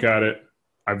 I look at it,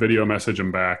 I video message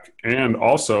them back. And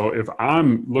also, if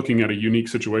I'm looking at a unique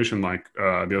situation, like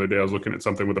the other day I was looking at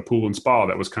something with a pool and spa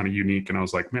that was kind of unique, and I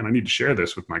was like, man, I need to share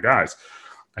this with my guys.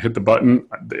 I hit the button.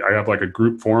 I have like a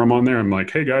group forum on there. I'm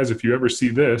like, hey guys, if you ever see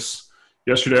this,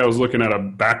 yesterday I was looking at a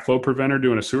backflow preventer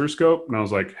doing a sewer scope, and I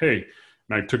was like, hey,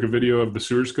 and I took a video of the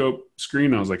sewer scope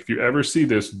screen. I was like, if you ever see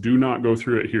this, do not go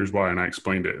through it. Here's why. And I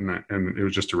explained it, and it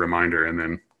was just a reminder, and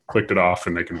then clicked it off,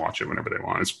 and they can watch it whenever they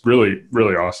want. It's really,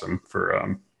 really awesome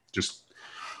for just,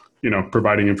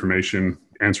 providing information,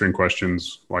 answering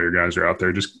questions while your guys are out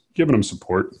there, just giving them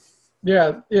support.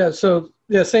 Yeah. Yeah. So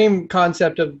yeah, same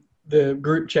concept of the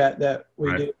group chat that we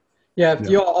Right. do. Yeah. If Yeah.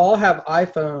 you all have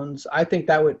iPhones, I think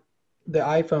the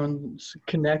iPhones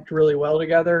connect really well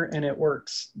together, and it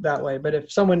works that way. But if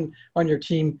someone on your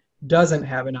team doesn't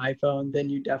have an iPhone, then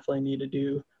you definitely need to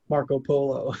do Marco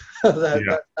Polo.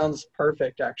 That sounds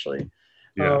perfect, actually,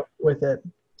 Yeah. with it.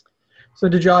 So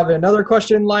did you have another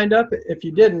question lined up? If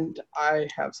you didn't, I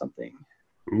have something.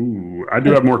 Ooh, I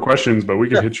do have more questions, but we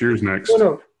can Yeah. hit yours next.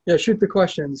 No. Yeah, shoot the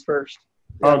questions first.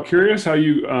 Yeah. Curious how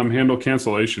you handle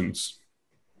cancellations.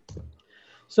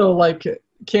 So like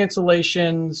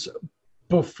cancellations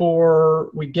before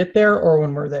we get there or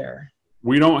when we're there?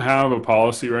 We don't have a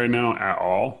policy right now at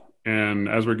all. And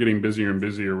as we're getting busier and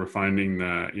busier, we're finding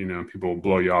that, people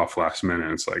blow you off last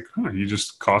minute. It's like, you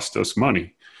just cost us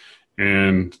money.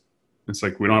 And it's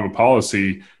like, we don't have a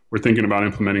policy. We're thinking about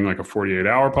implementing like a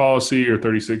 48-hour policy or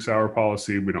 36-hour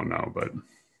policy. We don't know, but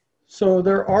So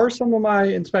there are some of my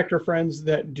inspector friends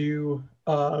that do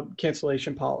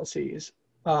cancellation policies.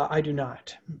 I do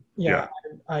not. yeah, Yeah,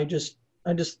 I just,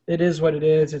 it is what it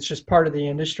is. It's just part of the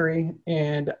industry,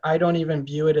 and I don't even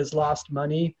view it as lost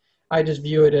money. I just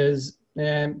view it as,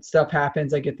 and stuff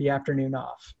happens. I get the afternoon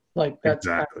off. Like that's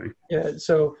kind of, exactly. yeah.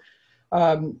 So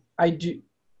I do.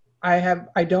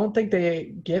 I don't think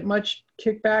they get much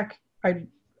kickback.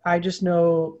 I just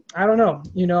know, I don't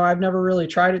know. I've never really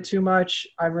tried it too much.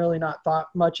 I've really not thought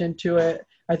much into it.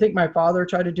 I think my father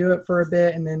tried to do it for a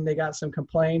bit and then they got some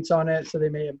complaints on it, so they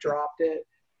may have dropped it.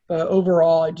 But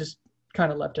overall, I just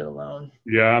kind of left it alone.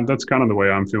 Yeah, that's kind of the way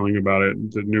I'm feeling about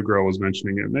it. The new girl was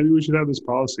mentioning it. Maybe we should have this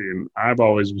policy. And I've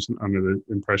always was under the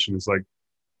impression it's like,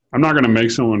 I'm not going to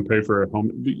make someone pay for a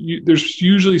home. There's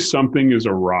usually something is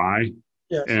awry,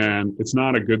 Yes. and it's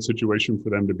not a good situation for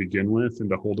them to begin with, and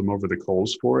to hold them over the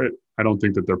coals for it. I don't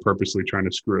think that they're purposely trying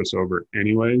to screw us over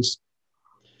anyways.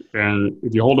 And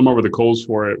if you hold them over the coals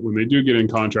for it, when they do get in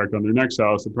contract on their next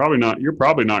house, you're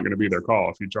probably not going to be their call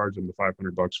if you charge them the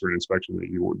 $500 for an inspection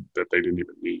that they didn't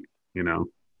even need, you know?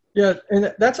 Yeah,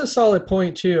 and that's a solid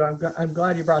point too. I'm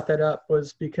glad you brought that up,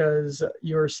 was because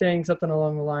you were saying something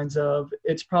along the lines of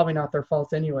it's probably not their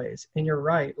fault anyways. And you're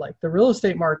right. Like the real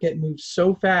estate market moves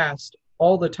so fast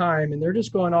all the time, and they're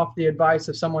just going off the advice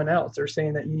of someone else. They're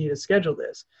saying that you need to schedule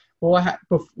this. Well,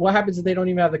 what happens if they don't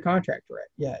even have the contract right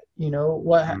yet?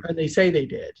 Or they say they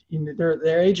did.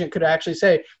 Their agent could actually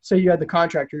say you had the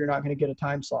contract, or you're not going to get a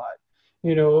time slot.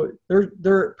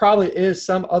 There probably is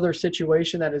some other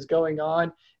situation that is going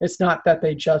on. It's not that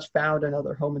they just found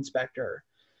another home inspector.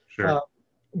 Sure.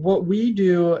 What we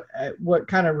do, what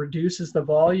kind of reduces the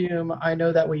volume, I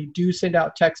know that we do send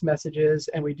out text messages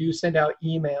and we do send out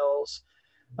emails.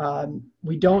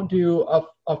 We don't do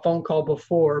a phone call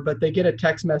before, but they get a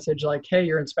text message like, hey,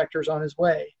 your inspector's on his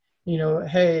way.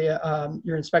 Hey,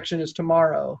 your inspection is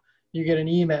tomorrow. You get an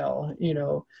email,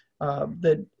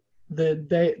 the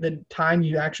time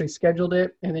you actually scheduled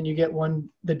it, and then you get one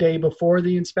the day before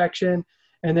the inspection.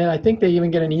 And then I think they even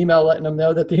get an email letting them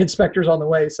know that the inspector's on the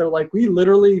way. So like we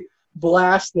literally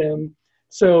blast them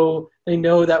so they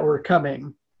know that we're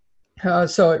coming.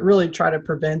 So it really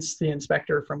prevents the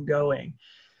inspector from going.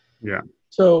 Yeah.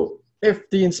 So if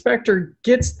the inspector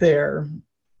gets there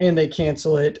and they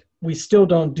cancel it, we still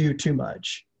don't do too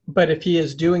much. But if he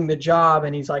is doing the job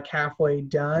and he's like halfway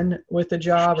done with the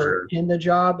job or in the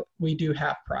job, we do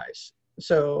half price.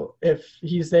 So if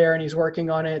he's there and he's working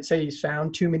on it, say he's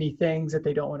found too many things that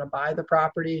they don't want to buy the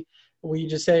property, we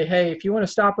just say, hey, if you want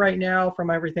to stop right now from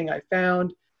everything I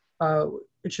found,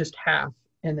 it's just half,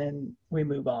 and then we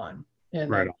move on.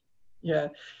 And right. Yeah,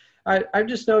 I've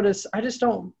just noticed I just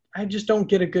don't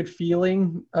get a good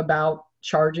feeling about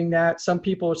charging that. Some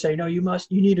people would say, no, you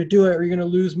need to do it or you're going to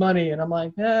lose money. And I'm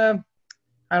like,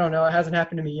 I don't know. It hasn't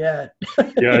happened to me yet.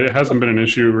 Yeah, it hasn't been an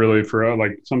issue really for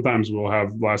like sometimes we'll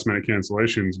have last minute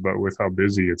cancellations, but with how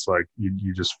busy it's like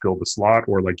you just fill the slot,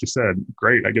 or like you said,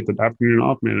 great, I get the afternoon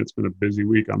off, man. It's been a busy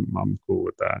week. I'm cool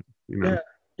with that.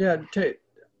 Yeah.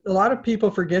 A lot of people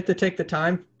forget to take the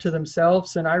time to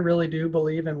themselves, and I really do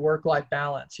believe in work-life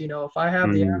balance. If I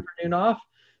have the afternoon off,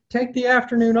 take the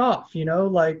afternoon off.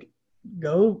 Like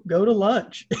go to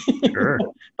lunch. Sure.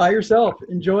 By yourself.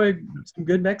 Enjoy some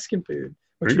good Mexican food.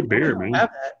 Drink a beer, man.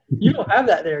 You don't have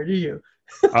that there, do you?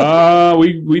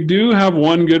 We do have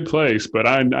one good place, but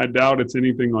I doubt it's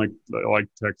anything like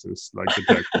Texas, like the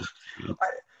Texas.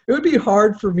 It would be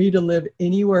hard for me to live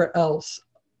anywhere else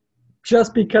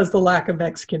just because the lack of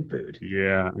Mexican food.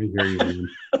 Yeah, I hear you, man.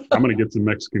 I'm going to get some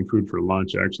Mexican food for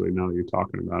lunch, actually, now that you're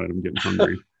talking about it. I'm getting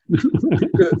hungry.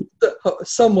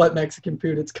 Somewhat Mexican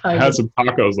food. It's kind of. I had some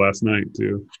tacos last night,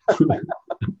 too.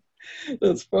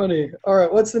 That's funny. All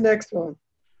right, what's the next one?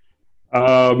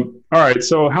 All right.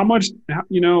 So how much,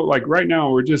 like right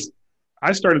now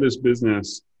I started this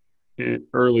business in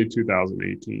early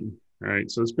 2018, right?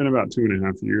 So it's been about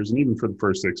 2.5 years. And even for the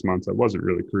first 6 months, I wasn't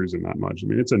really cruising that much. I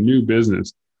mean, it's a new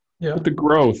business, but the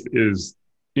growth is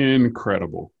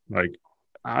incredible. Like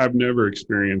I've never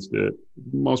experienced it.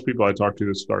 Most people I talk to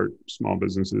that start small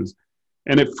businesses,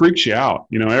 and it freaks you out.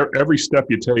 Every step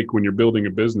you take when you're building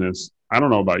a business, I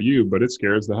don't know about you, but it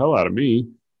scares the hell out of me.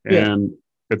 And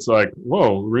it's like,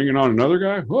 whoa, bringing on another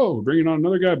guy. Whoa, bringing on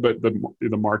another guy. But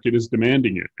the market is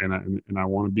demanding it, and I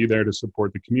want to be there to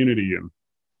support the community and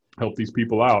help these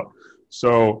people out.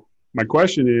 So my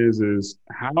question is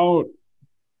how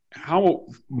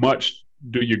much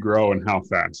do you grow and how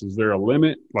fast? Is there a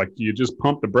limit? Like, do you just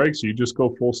pump the brakes? Or you just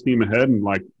go full steam ahead and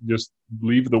like just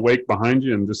leave the wake behind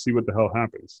you and just see what the hell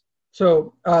happens?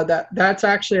 So that's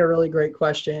actually a really great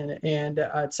question, and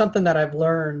it's something that I've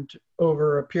learned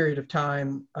over a period of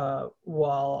time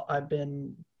while I've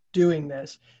been doing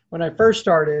this. When I first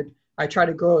started, I tried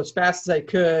to grow as fast as I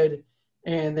could,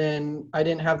 and then I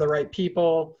didn't have the right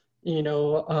people.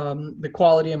 The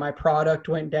quality of my product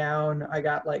went down. I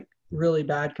got like really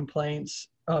bad complaints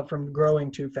from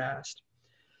growing too fast.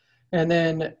 And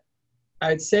then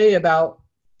I'd say about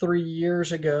 3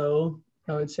 years ago,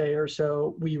 I would say or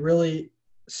so, we really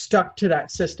stuck to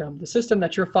that system, the system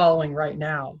that you're following right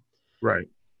now. Right.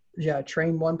 Yeah,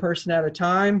 train one person at a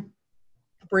time,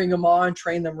 bring them on,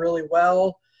 train them really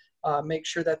well, make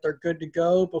sure that they're good to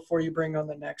go before you bring on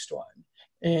the next one.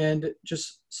 And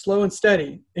just slow and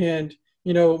steady. And,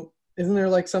 isn't there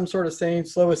like some sort of saying,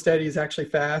 slow and steady is actually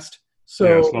fast?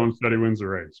 Yeah, So, slow and steady wins the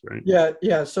race, right?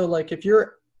 yeah. So like if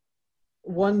you're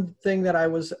one thing that I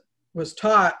was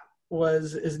taught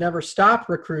is never stop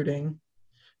recruiting,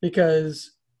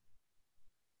 because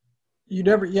you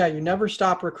never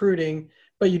stop recruiting,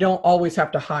 but you don't always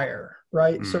have to hire,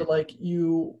 right? So like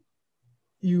you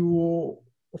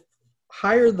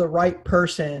hire the right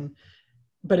person,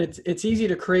 but it's easy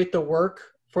to create the work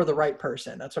for the right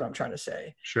person. That's what I'm trying to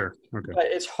say. Sure. Okay. But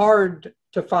it's hard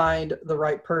to find the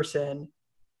right person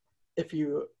if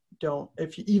you don't,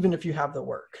 even if you have the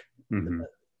work. Mm-hmm.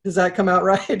 Does that come out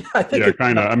right? I think Yeah,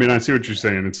 kind of. I mean, I see what you're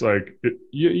saying. It's like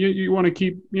you want to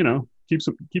keep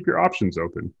your options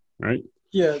open, right?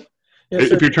 yeah.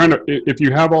 So If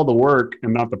you have all the work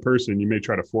and not the person, you may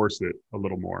try to force it a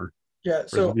little more. yeah.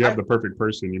 Whereas if you have the perfect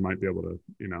person, you might be able to,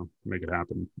 make it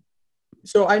happen.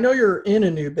 So I know you're in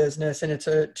a new business, and it's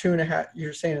a 2.5,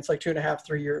 you're saying it's like 2.5,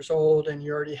 3 years old, and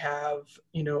you already have,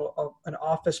 an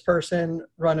office person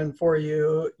running for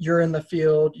you. You're in the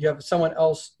field, you have someone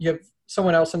else in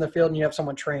the field, and you have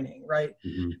someone training, right?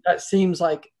 Mm-hmm. That seems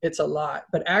like it's a lot,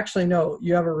 but actually, no,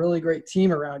 you have a really great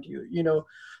team around you.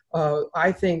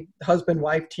 I think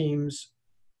husband-wife teams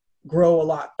grow a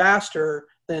lot faster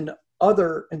than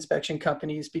other inspection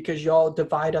companies because y'all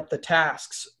divide up the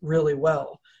tasks really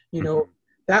well. Mm-hmm.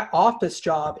 That office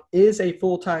job is a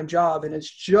full-time job, and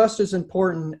it's just as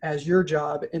important as your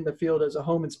job in the field as a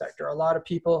home inspector. A lot of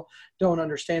people don't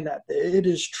understand that. It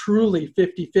is truly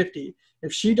 50-50.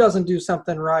 If she doesn't do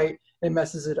something right, it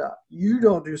messes it up. You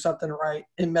don't do something right,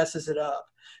 it messes it up.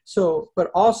 So,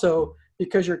 but also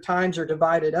because your times are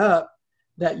divided up,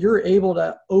 that you're able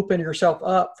to open yourself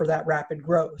up for that rapid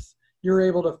growth. You're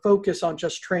able to focus on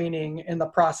just training and the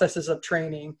processes of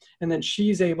training. And then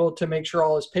she's able to make sure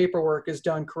all his paperwork is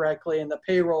done correctly and the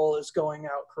payroll is going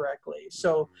out correctly.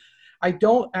 So I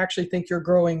don't actually think you're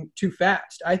growing too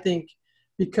fast. I think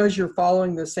because you're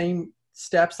following the same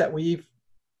steps that we've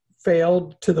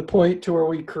failed to the point to where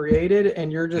we created,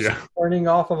 and you're just learning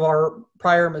off of our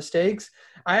prior mistakes,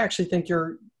 I actually think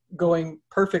you're going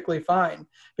perfectly fine.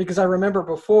 Because I remember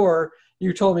before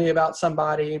you told me about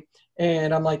somebody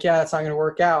and I'm like, yeah, it's not going to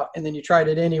work out. And then you tried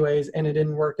it anyways and it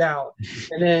didn't work out.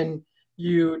 And then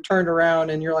you turned around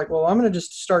and you're like, well, I'm going to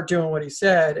just start doing what he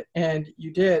said. And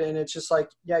you did. And it's just like,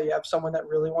 yeah, you have someone that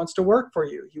really wants to work for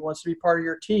you. He wants to be part of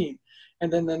your team.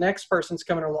 And then the next person's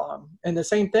coming along. And the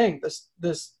same thing,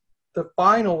 the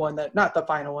final one, not the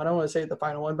final one, I don't want to say the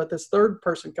final one, but this third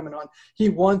person coming on, he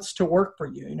wants to work for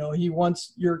you. He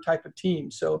wants your type of team.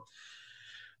 So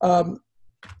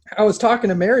I was talking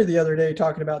to Mary the other day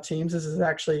talking about teams. This is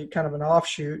actually kind of an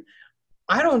offshoot.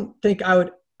 I don't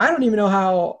even know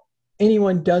how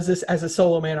anyone does this as a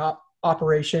solo man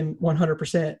operation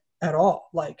 100% at all.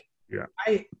 Like,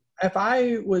 if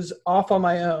I was off on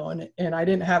my own and I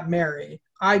didn't have Mary,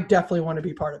 I definitely want to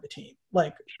be part of a team.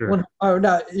 Like, sure.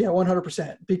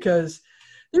 100%, because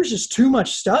there's just too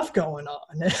much stuff going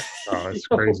on. Oh, it's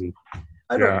crazy.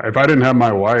 If I didn't have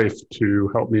my wife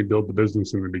to help me build the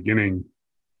business in the beginning,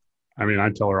 I mean, I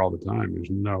tell her all the time, there's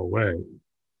no way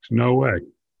I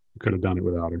could have done it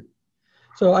without her.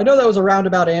 So I know that was a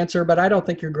roundabout answer, but I don't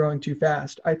think you're growing too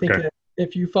fast. I think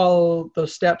if you follow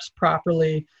those steps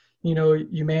properly,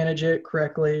 you manage it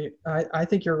correctly, I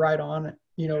think you're right on it,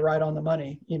 right on the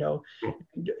money.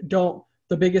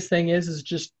 The biggest thing is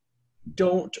just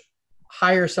don't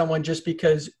hire someone just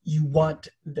because you want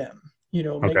them,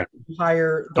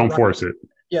 hire. Don't force it.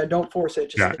 Yeah. Don't force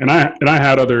it. And I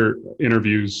had other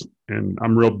interviews and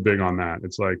I'm real big on that.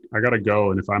 It's like, I got to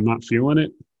go. And if I'm not feeling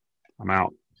it, I'm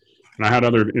out. And I had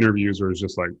other interviews where it's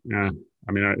just like, I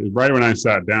mean, right when I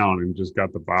sat down and just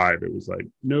got the vibe, it was like,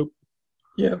 nope.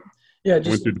 Yeah. I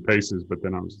went through the paces, but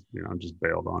then I was, I just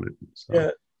bailed on it. So.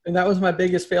 Yeah. And that was my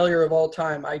biggest failure of all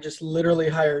time. I just literally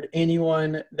hired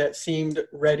anyone that seemed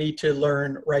ready to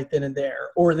learn right then and there,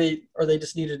 or they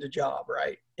just needed a job,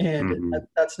 right? And Hmm.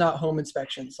 that's not home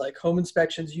inspections. Like home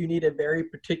inspections, you need a very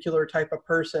particular type of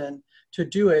person to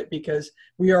do it because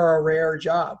we are a rare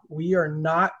job. We are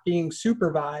not being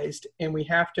supervised, and we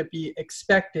have to be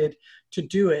expected to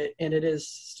do it. And it is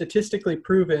statistically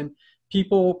proven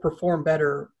people perform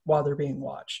better while they're being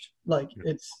watched. Like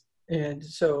it's and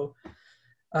so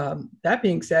that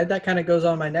being said, that kind of goes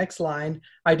on my next line.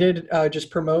 I did just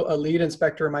promote a lead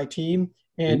inspector in my team,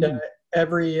 and Ooh,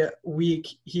 every week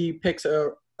he picks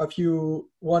a few,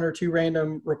 one or two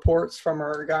random reports from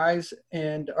our guys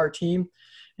and our team,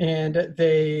 and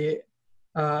they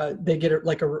get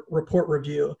like a report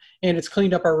review, and it's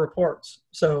cleaned up our reports.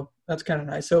 So that's kind of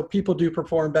nice. So people do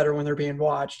perform better when they're being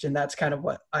watched, and that's kind of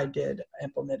what I did,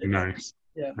 implemented it. nice.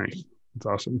 Yeah. Nice. That's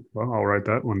awesome. Well, I'll write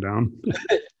that one down.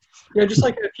 Yeah, just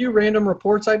like a few random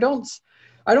reports. I don't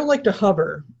like to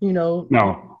hover. No.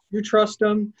 You trust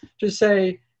them.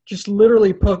 Just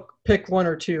literally pick one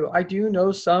or two. I do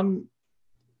know some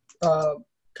uh,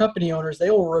 company owners.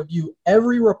 They will review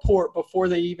every report before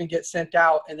they even get sent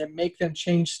out, and then make them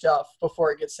change stuff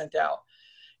before it gets sent out.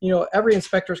 Every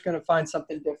inspector is going to find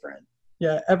something different.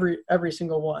 Yeah, every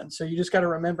single one. So you just got to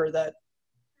remember that.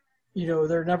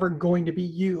 They're never going to be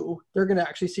you. They're going to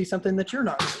actually see something that you're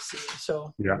not going to see.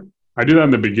 So Yeah. I do that in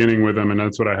the beginning with him, and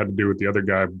that's what I had to do with the other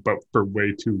guy, but for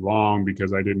way too long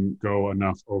because I didn't go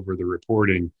enough over the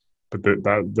reporting. But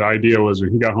the idea was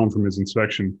when he got home from his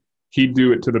inspection, he'd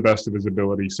do it to the best of his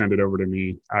ability, send it over to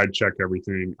me. I'd check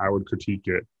everything, I would critique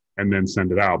it, and then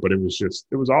send it out. But it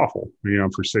was awful. We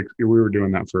were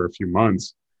doing that for a few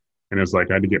months. And it's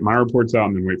like I had to get my reports out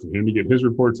and then wait for him to get his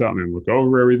reports out and then look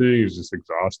over everything. It was just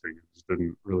exhausting. It just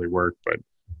didn't really work. But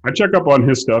I check up on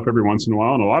his stuff every once in a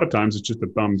while. And a lot of times it's just a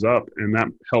thumbs up. And that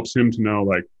helps him to know,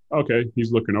 like, okay,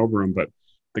 he's looking over him. But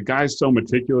the guy's so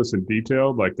meticulous and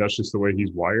detailed, like that's just the way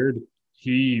he's wired.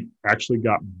 He actually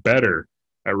got better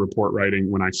at report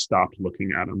writing when I stopped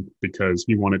looking at him because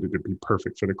he wanted it to be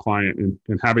perfect for the client.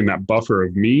 And having that buffer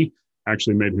of me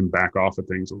actually made him back off of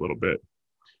things a little bit.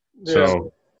 yeah.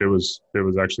 So it was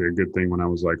actually a good thing when I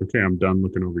was like, okay, I'm done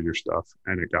looking over your stuff,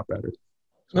 and it got better.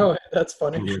 So No, that's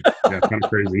funny. yeah, kind of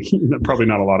crazy. Probably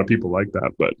not a lot of people like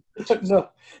that, but No,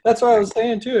 that's what I was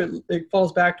saying too. It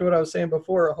falls back to what I was saying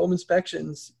before. Home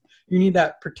inspections, you need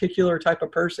that particular type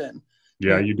of person.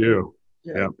 yeah, And you do.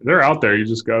 yeah, Yeah, they're out there. You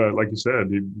just gotta, like you said,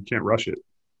 you can't rush it.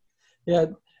 yeah.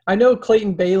 I know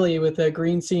Clayton Bailey with the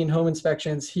Green Scene Home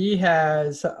Inspections. He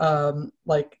has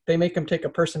like they make him take a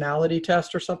personality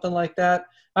test or something like that.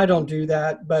 I don't do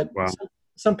that, but Wow.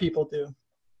 some people do.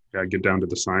 Yeah, get down to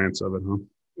the science of it, huh?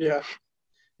 Yeah.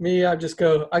 Me, I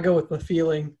go with the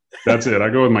feeling. That's it. I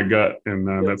go with my gut, and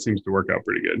that seems to work out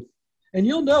pretty good. And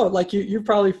you'll know, like you've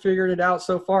probably figured it out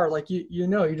so far. Like you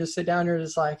just sit down here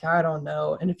just like, I don't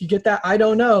know. And if you get that, I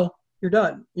don't know, you're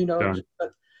done, Done.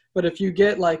 but if you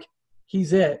get like,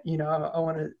 he's it, I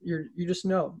want to, you just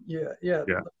know. Yeah. Yeah.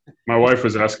 Yeah. My wife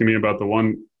was asking me about the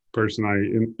one person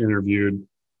I interviewed.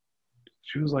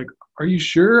 She was like, "Are you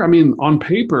sure? I mean, on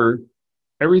paper,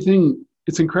 everything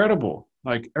it's incredible.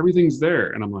 Like everything's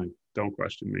there." And I'm like, "Don't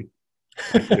question me."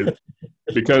 Like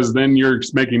because then you're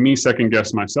making me second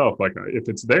guess myself. Like if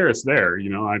it's there, it's there.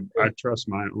 I trust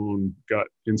my own gut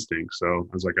instinct. So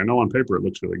I was like, I know on paper it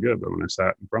looks really good, but when I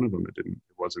sat in front of them, it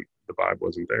wasn't, the vibe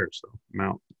wasn't there. So I'm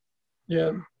out.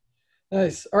 Yeah.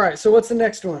 Nice. All right. So what's the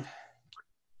next one?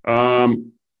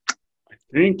 Um, I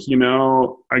think,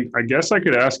 I guess I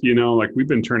could ask, like we've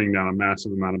been turning down a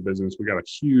massive amount of business. We got a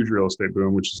huge real estate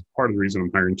boom, which is part of the reason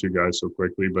I'm hiring two guys so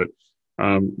quickly. But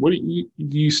what do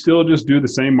you still just do the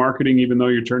same marketing even though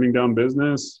you're turning down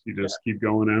business? You just keep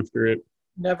going after it.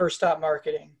 Never stop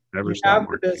marketing. Never You stop have the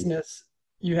marketing. business.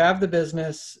 You have the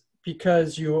business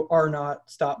because you are not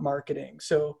stop marketing.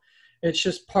 So it's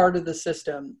just part of the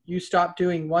system. You stop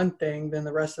doing one thing, then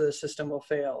the rest of the system will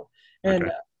fail. And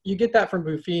Okay. you get that from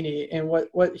Buffini. And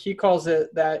what he calls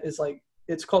it, that is like,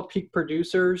 it's called peak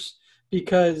producers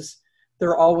because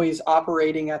they're always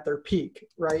operating at their peak,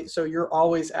 right? So you're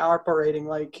always operating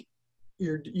like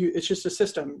it's just a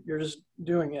system. You're just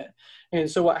doing it. And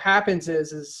so what happens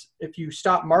is if you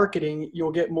stop marketing,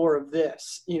 you'll get more of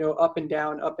this, up and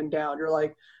down, up and down. You're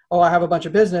like, oh, I have a bunch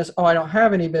of business. Oh, I don't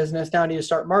have any business. Now I need to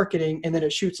start marketing. And then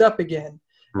it shoots up again.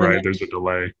 And Right. then, There's a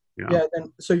delay. Yeah. yeah,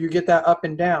 then so you get that up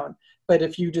and down. But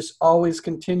if you just always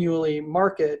continually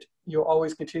market, you'll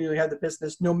always continually have the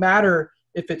business, no matter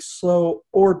if it's slow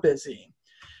or busy.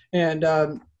 And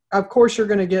of course, you're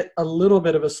going to get a little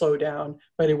bit of a slowdown,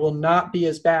 but it will not be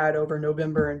as bad over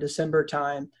November and December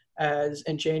time as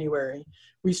in January.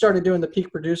 We started doing the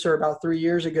Peak Producer about 3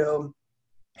 years ago,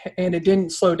 and it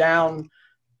didn't slow down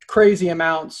crazy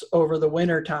amounts over the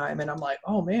winter time. And I'm like,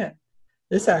 oh man,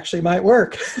 this actually might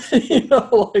work.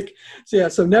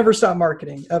 So never stop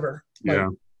marketing ever. Yeah.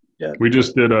 We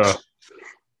just did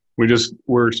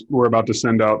we're about to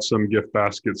send out some gift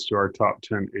baskets to our top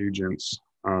 10 agents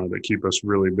that keep us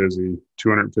really busy.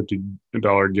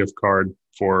 $250 gift card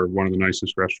for one of the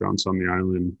nicest restaurants on the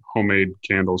island, homemade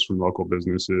candles from local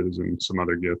businesses, and some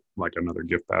other gift, like another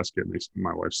gift basket. And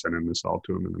my wife's sending this all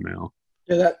to them in the mail.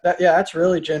 Yeah, that's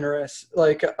really generous.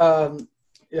 I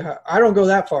don't go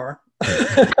that far,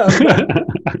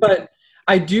 but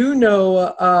I do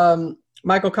know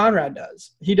Michael Conrad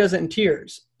does. He does it in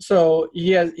tiers. So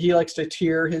he likes to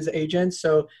tier his agents.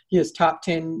 So he has top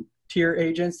 10 tier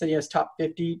agents, then he has top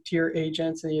 50 tier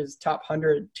agents, and he has top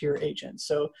 100 tier agents.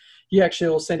 So he actually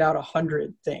will send out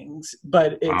 100 things,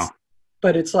 but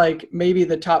it's like maybe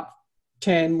the top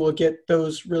 10 will get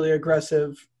those really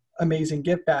aggressive, amazing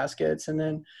gift baskets, and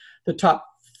then the top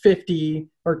 50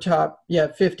 or top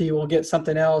 50 will get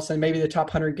something else, and maybe the top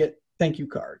 100 get thank you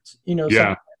cards. Something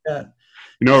like that.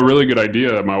 A really good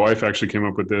idea. My wife actually came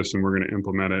up with this, and we're going to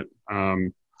implement it.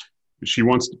 She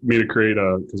wants me to create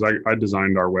because I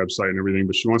designed our website and everything,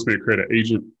 but she wants me to create an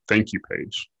agent thank you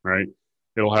page, right?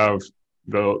 It'll have,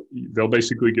 they'll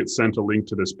basically get sent a link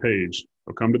to this page.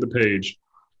 They'll come to the page.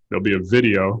 There'll be a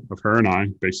video of her and I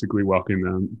basically welcoming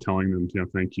them, telling them,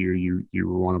 thank you. You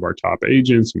were one of our top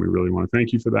agents, and we really want to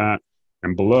thank you for that.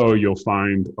 And below, you'll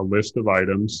find a list of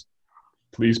items.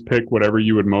 Please pick whatever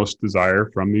you would most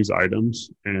desire from these items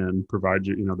and provide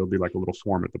there'll be like a little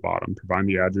form at the bottom. Provide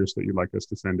the address that you'd like us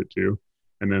to send it to.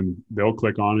 And then they'll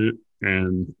click on it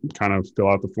and kind of fill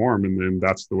out the form. And then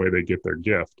that's the way they get their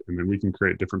gift. And then we can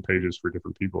create different pages for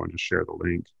different people and just share the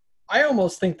link. I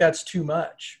almost think that's too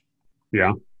much.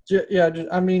 Yeah. Yeah.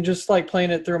 I mean, just like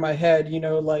playing it through my head,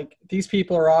 like these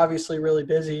people are obviously really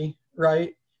busy,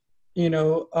 right?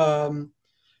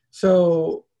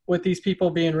 So with these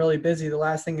people being really busy, the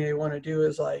last thing they want to do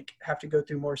is like have to go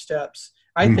through more steps.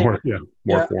 I think more forms.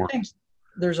 I think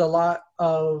there's a lot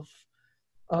of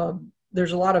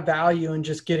value in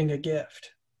just getting a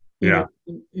gift. You're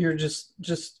just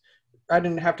I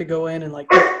didn't have to go in and like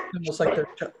almost like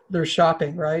they're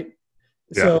shopping, right?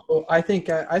 Yeah. So I think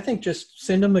just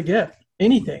send them a gift,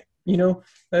 anything.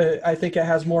 I think it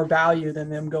has more value than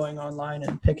them going online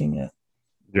and picking it.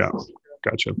 Yeah,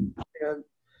 gotcha. Yeah.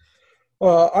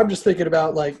 I'm just thinking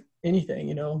about like anything,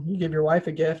 you give your wife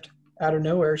a gift out of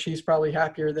nowhere, she's probably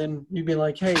happier than you be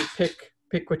like, hey,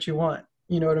 pick what you want.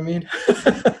 You know what I mean?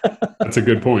 That's a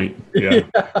good point. Yeah.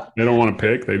 They don't want to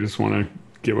pick. They just want to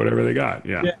get whatever they got.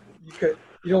 Yeah. You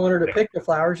don't want her to pick the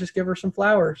flowers. Just give her some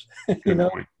flowers. Good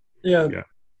point. Yeah.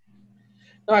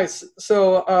 Nice.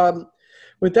 So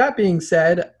with that being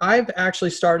said, I've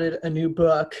actually started a new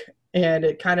book, and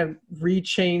it kind of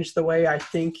rechanged the way I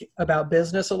think about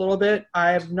business a little bit.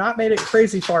 I have not made it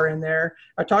crazy far in there.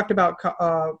 I talked about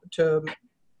to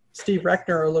Steve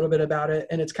Reckner a little bit about it,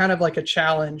 and it's kind of like a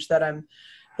challenge that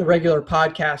the regular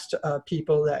podcast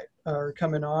people that are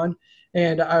coming on,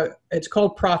 and it's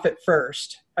called Profit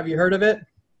First. Have you heard of it?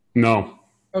 No.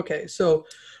 Okay, so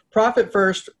Profit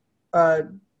First,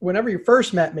 whenever you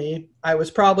first met me, I was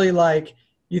probably like,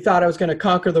 you thought I was going to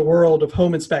conquer the world of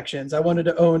home inspections. I wanted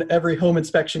to own every home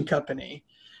inspection company.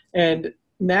 And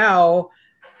now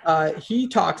he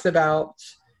talks about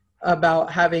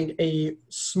having a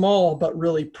small but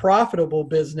really profitable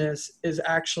business is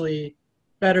actually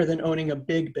better than owning a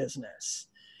big business.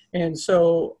 And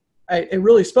so it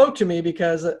really spoke to me,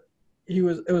 because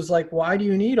it was like, why do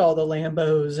you need all the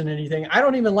Lambos and anything? I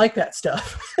don't even like that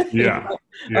stuff. Yeah.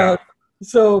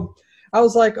 So I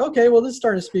was like, okay, well, this is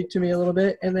starting to speak to me a little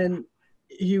bit. And then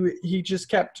he just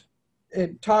kept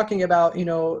talking about,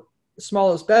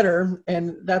 small is better.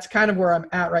 And that's kind of where I'm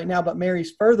at right now, but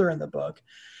Mary's further in the book.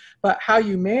 But how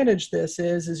you manage this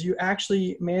is you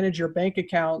actually manage your bank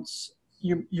accounts,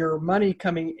 your money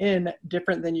coming in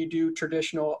different than you do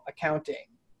traditional accounting.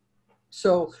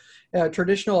 So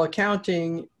traditional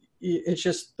accounting, it's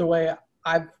just the way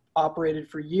I've operated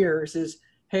for years is,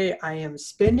 hey, I am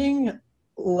spending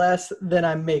less than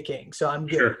I'm making, so I'm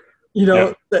good.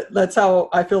 Sure. That's how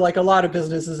I feel like a lot of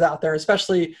businesses out there,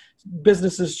 especially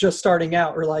businesses just starting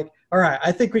out, are like, all right,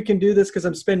 I think we can do this because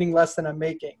I'm spending less than I'm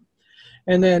making.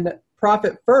 And then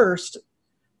Profit First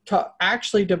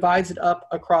actually divides it up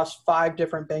across 5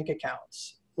 different bank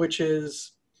accounts, which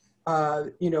is,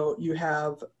 you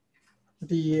have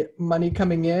the money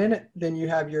coming in, then you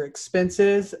have your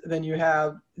expenses, then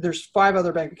there's 5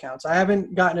 other bank accounts. I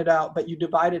haven't gotten it out, but you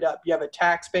divide it up. You have a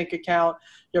tax bank account,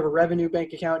 you have a revenue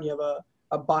bank account, you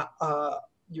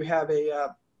have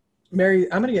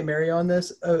Mary, I'm going to get Mary on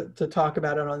this to talk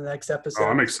about it on the next Oh, I'm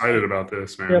episode. excited about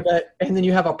this, Yeah, man. and then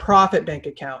you have a profit bank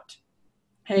account.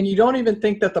 And you don't even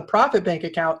think that the profit bank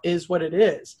account is what it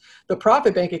is. The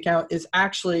profit bank account is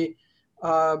actually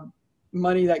uh,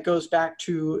 money that goes back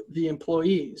to the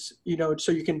employees,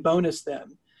 so you can bonus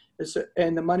them.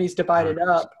 And the money's divided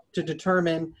up to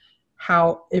determine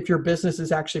if your business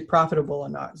is actually profitable or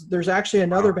not. There's actually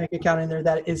another Wow. bank account in there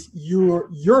that is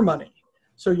your money.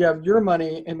 So you have your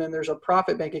money, and then there's a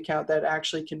profit bank account that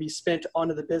actually can be spent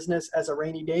onto the business as a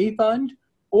rainy day fund,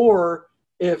 or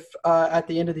if at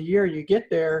the end of the year you get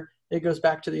there, it goes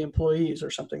back to the employees or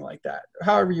something like that,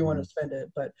 however you want to spend it.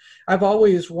 But I've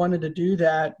always wanted to do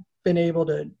that, been able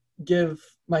to give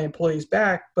my employees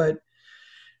back, but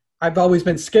I've always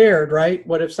been scared, right?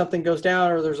 What if something goes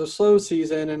down or there's a slow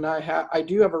season, and I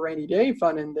do have a rainy day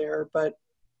fund in there, but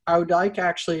I would like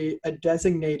actually a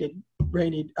designated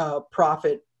rainy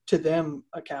profit to them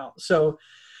account. So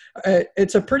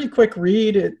it's a pretty quick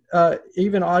read.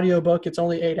 Even audiobook, it's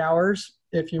only 8 hours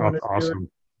if you Oh, want to do it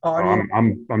awesome. Oh, audio.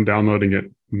 I'm downloading it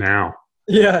now.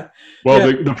 Yeah. Well,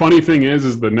 Yeah. the funny thing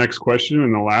is the next question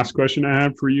and the last question I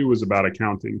had for you was about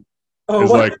accounting. Oh,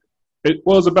 Is what? like it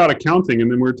was about accounting, and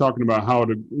then we were talking about how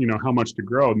much to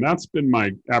grow, and that's been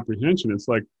my apprehension. It's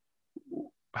like,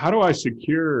 how do I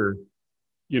secure,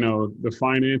 the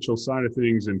financial side of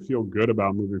things and feel good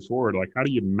about moving forward? Like, how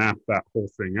do you map that whole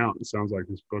thing out? It sounds like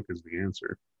this book is the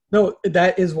answer. No,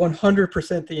 that is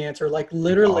 100% the answer. Like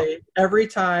literally Awesome. every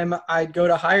time I'd go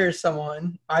to hire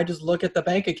someone, I just look at the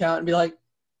bank account and be like,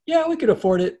 yeah, we could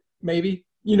afford it. Maybe,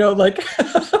 like,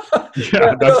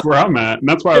 Yeah, that's where I'm at. And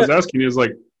that's why I yeah. was asking you is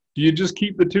like, do you just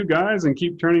keep the 2 guys and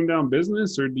keep turning down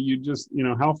business, or do you just,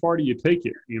 how far do you take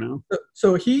it?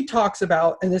 So he talks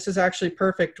about, and this is actually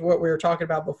perfect what we were talking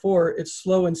about before, it's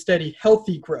slow and steady,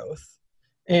 healthy growth.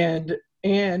 And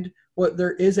what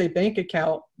there is a bank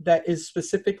account that is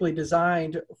specifically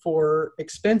designed for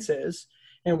expenses.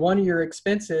 And one of your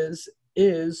expenses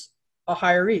is a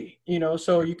hiree,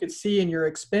 so you could see in your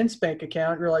expense bank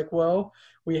account, you're like, well,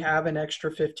 we have an extra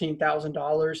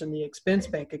 $15,000 in the expense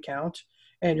bank account.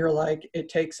 And you're like, it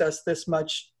takes us this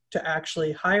much to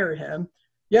actually hire him.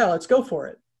 Yeah, let's go for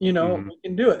it. Hmm. We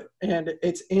can do it. And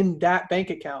it's in that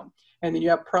bank account. And then you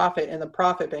have profit in the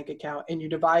profit bank account, and you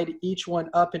divide each one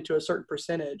up into a certain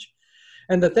percentage.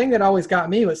 And the thing that always got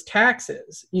me was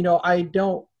taxes.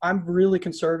 I'm really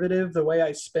conservative the way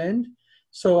I spend.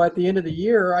 So at the end of the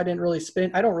year, I don't really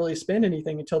spend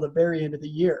anything until the very end of the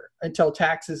year, until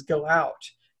taxes go out.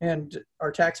 And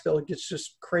our tax bill gets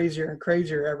just crazier and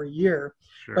crazier every year.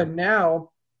 But Sure.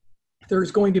 now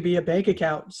there's going to be a bank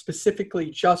account specifically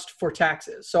just for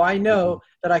taxes. So I Hmm. know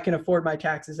that I can afford my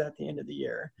taxes at the end of the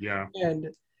year. Yeah. And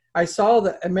I saw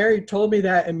that, and Mary told me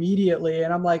that immediately.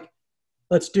 And I'm like,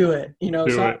 let's do it. Do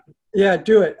So it. yeah,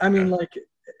 do it. I Yeah. mean, like,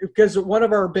 because one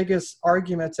of our biggest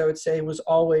arguments, I would say, was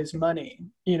always money,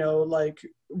 like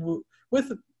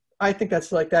with, I think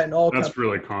that's like that in all That's companies.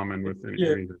 really common with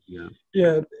Yeah. anything. Yeah.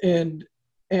 Yeah. And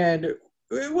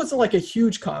it wasn't like a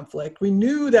huge conflict. We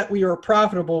knew that we were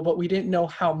profitable, but we didn't know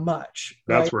how much,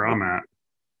 right? That's where I'm at.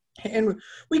 And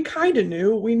we kind of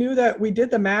knew. We knew that we did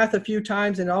the math a few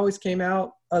times and it always came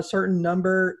out a certain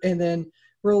number. And then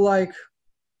we're like,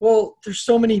 well, there's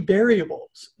so many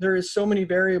variables. There is so many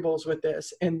variables with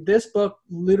this. And this book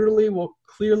literally will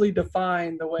clearly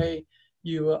define the way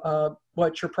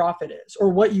what your profit is, or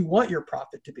what you want your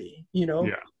profit to be. Yeah.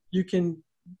 You can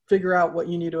figure out what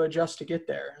you need to adjust to get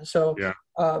there. So Yeah.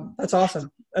 that's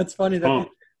awesome. That's funny that Well,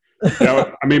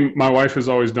 yeah. I mean, my wife has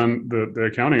always done the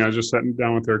accounting. I was just sitting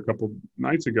down with her a couple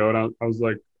nights ago, and I was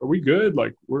like, "Are we good?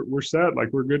 Like, we're set.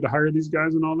 Like, we're good to hire these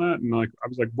guys and all that." And like, I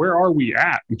was like, "Where are we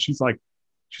at?" And she's like,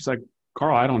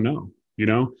 "Carl, I don't know."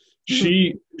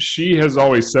 She has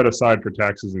always set aside for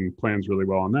taxes and plans really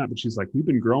well on that. But she's like, "We've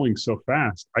been growing so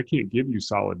fast. I can't give you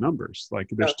solid numbers. Like,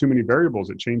 there's too many variables.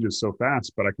 It changes so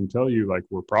fast. But I can tell you, like,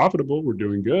 we're profitable. We're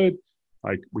doing good.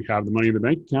 Like, we have the money in the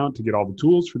bank account to get all the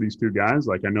tools for these 2 guys.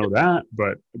 Like, I know that,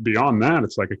 but beyond that,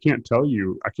 it's like, I can't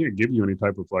give you any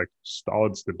type of like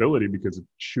solid stability because it's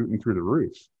shooting through the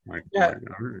roof. Like, yeah,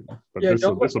 all right. But yeah.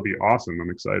 this will be awesome.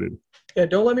 I'm excited. Yeah,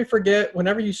 don't let me forget,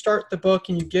 whenever you start the book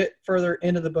and you get further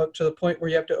into the book to the point where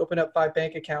you have to open up 5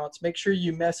 bank accounts, make sure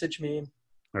you message me.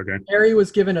 Okay. Harry was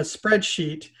given a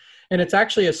spreadsheet, and it's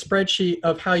actually a spreadsheet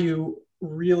of how you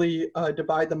really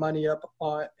divide the money up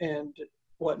and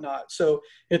whatnot. So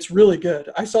it's really good.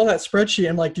 I saw that spreadsheet.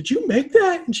 I'm like, did you make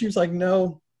that? And she was like,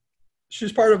 no.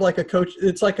 She's part of like a coach.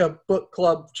 It's like a book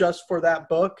club just for that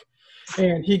book.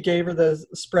 And he gave her the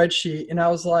spreadsheet. And I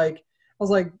was like,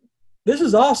 this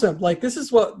is awesome. Like, this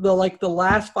is what the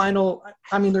last final,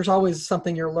 I mean, there's always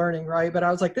something you're learning, right? But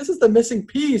I was like, this is the missing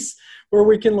piece where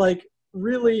we can like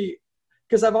really,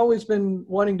 because I've always been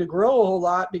wanting to grow a whole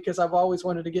lot because I've always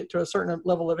wanted to get to a certain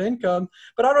level of income,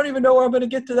 but I don't even know where I'm going to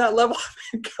get to that level of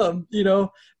income,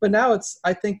 but now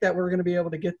I think that we're going to be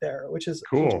able to get there, which is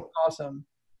awesome.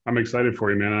 I'm excited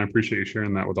for you, man. I appreciate you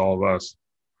sharing that with all of us.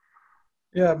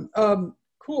 Yeah.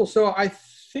 Cool. So I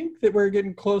think that we're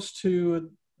getting close to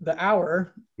the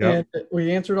hour, and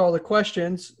we answered all the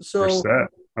questions. So we're set. That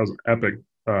was epic.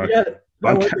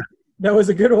 That was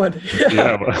a good one.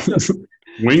 Yeah.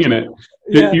 Winging it.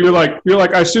 You're like,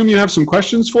 I assume you have some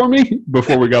questions for me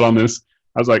before we got on this.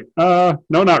 I was like, no,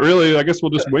 not really. I guess we'll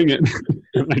just wing it.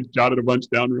 And I jotted a bunch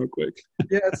down real quick.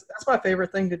 Yeah, that's my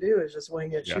favorite thing to do is just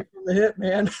wing it. Shoot from the hip,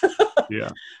 man.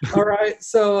 Yeah. All right.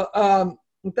 So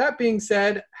with that being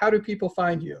said, how do people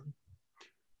find you?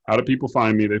 How do people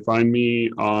find me? They find me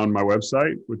on my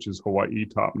website, which is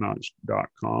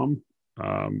hawaiitopnotch.com.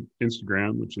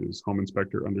 Instagram, which is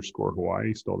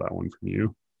homeinspector_Hawaii. Stole that one from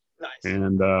you. Nice.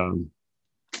 And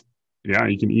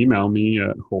you can email me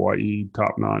at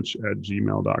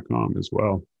hawaiitopnotch@gmail.com as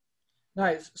well.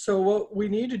 Nice. So what we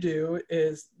need to do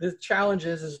is the challenge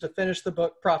is to finish the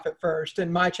book Profit First,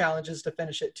 and my challenge is to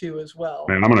finish it too as well.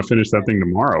 Man, I'm going to finish that thing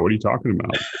tomorrow. What are you talking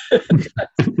about?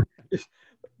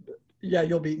 Yeah,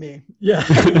 you'll beat me. Yeah.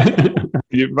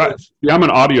 I'm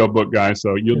an audiobook guy,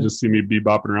 so you'll just see me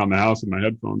bebopping around the house with my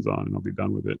headphones on, and I'll be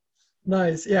done with it.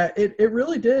 Nice. Yeah, it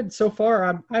really did so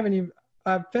far.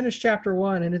 I've finished chapter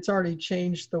 1, and it's already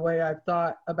changed the way I've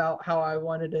thought about how I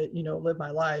wanted to, live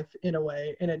my life in a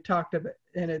way. And it talked about,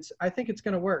 I think it's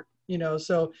going to work,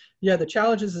 so yeah, the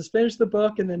challenge is finish the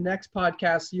book. And the next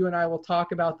podcast, you and I will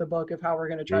talk about the book of how we're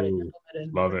going to try to implement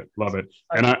it. Love it.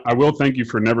 And I will thank you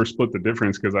for Never Split the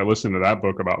Difference, because I listened to that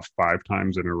book about 5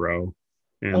 times in a row.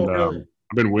 And really?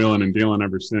 I've been wheeling and dealing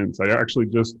ever since.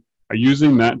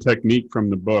 Using that technique from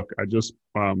the book, I just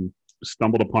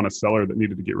stumbled upon a seller that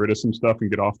needed to get rid of some stuff and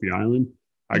get off the island.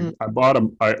 I bought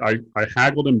him. I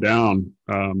haggled him down.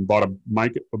 Bought a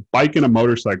bike and a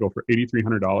motorcycle for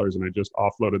 $8,300, and I just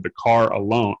offloaded the car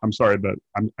alone. I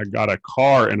got a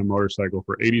car and a motorcycle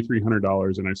for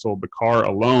 $8,300, and I sold the car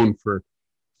alone for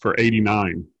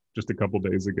 $89 just a couple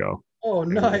days ago. Oh,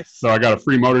 nice! So I got a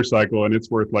free motorcycle, and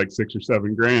it's worth like $6 or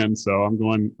 $7 grand. So I'm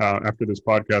going after this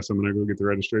podcast. I'm going to go get the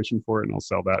registration for it, and I'll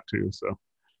sell that too. So.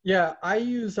 Yeah, I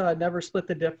use Never Split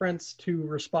the Difference to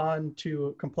respond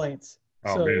to complaints.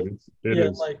 Oh, so, man, it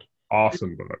is like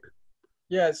awesome book.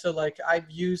 Yeah, so like I've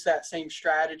used that same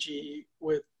strategy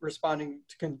with responding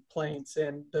to complaints,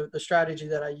 and the strategy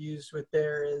that I used with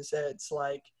there is that it's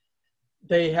like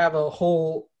they have a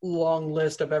whole long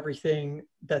list of everything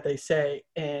that they say,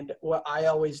 and what I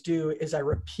always do is I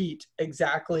repeat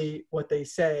exactly what they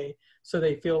say, so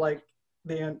they feel like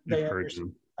they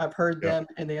understand. I've heard them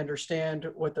and they understand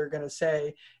what they're going to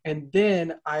say. And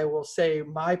then I will say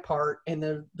my part, and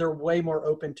then they're way more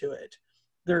open to it.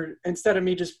 Instead of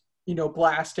me just,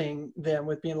 blasting them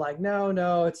with being like,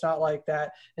 no, it's not like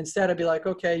that. Instead I'd be like,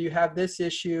 okay, you have this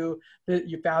issue that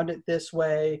you found it this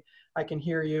way. I can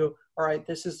hear you. All right.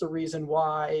 This is the reason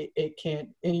why it can't,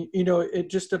 and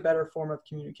it's just a better form of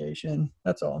communication.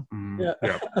 That's all. Yeah.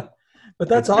 But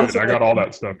that's awesome. Good. I got all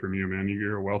that stuff from you, man.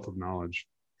 You're a wealth of knowledge.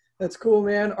 That's cool,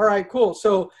 man. All right, cool.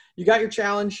 So you got your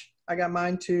challenge. I got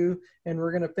mine too. And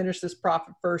we're going to finish this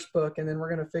Profit First book, and then we're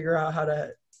going to figure out how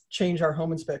to change our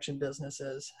home inspection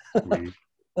businesses.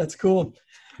 That's cool.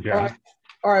 Yeah.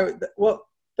 All right. Well,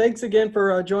 thanks again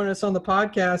for joining us on the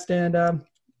podcast, and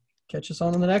catch us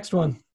on the next one.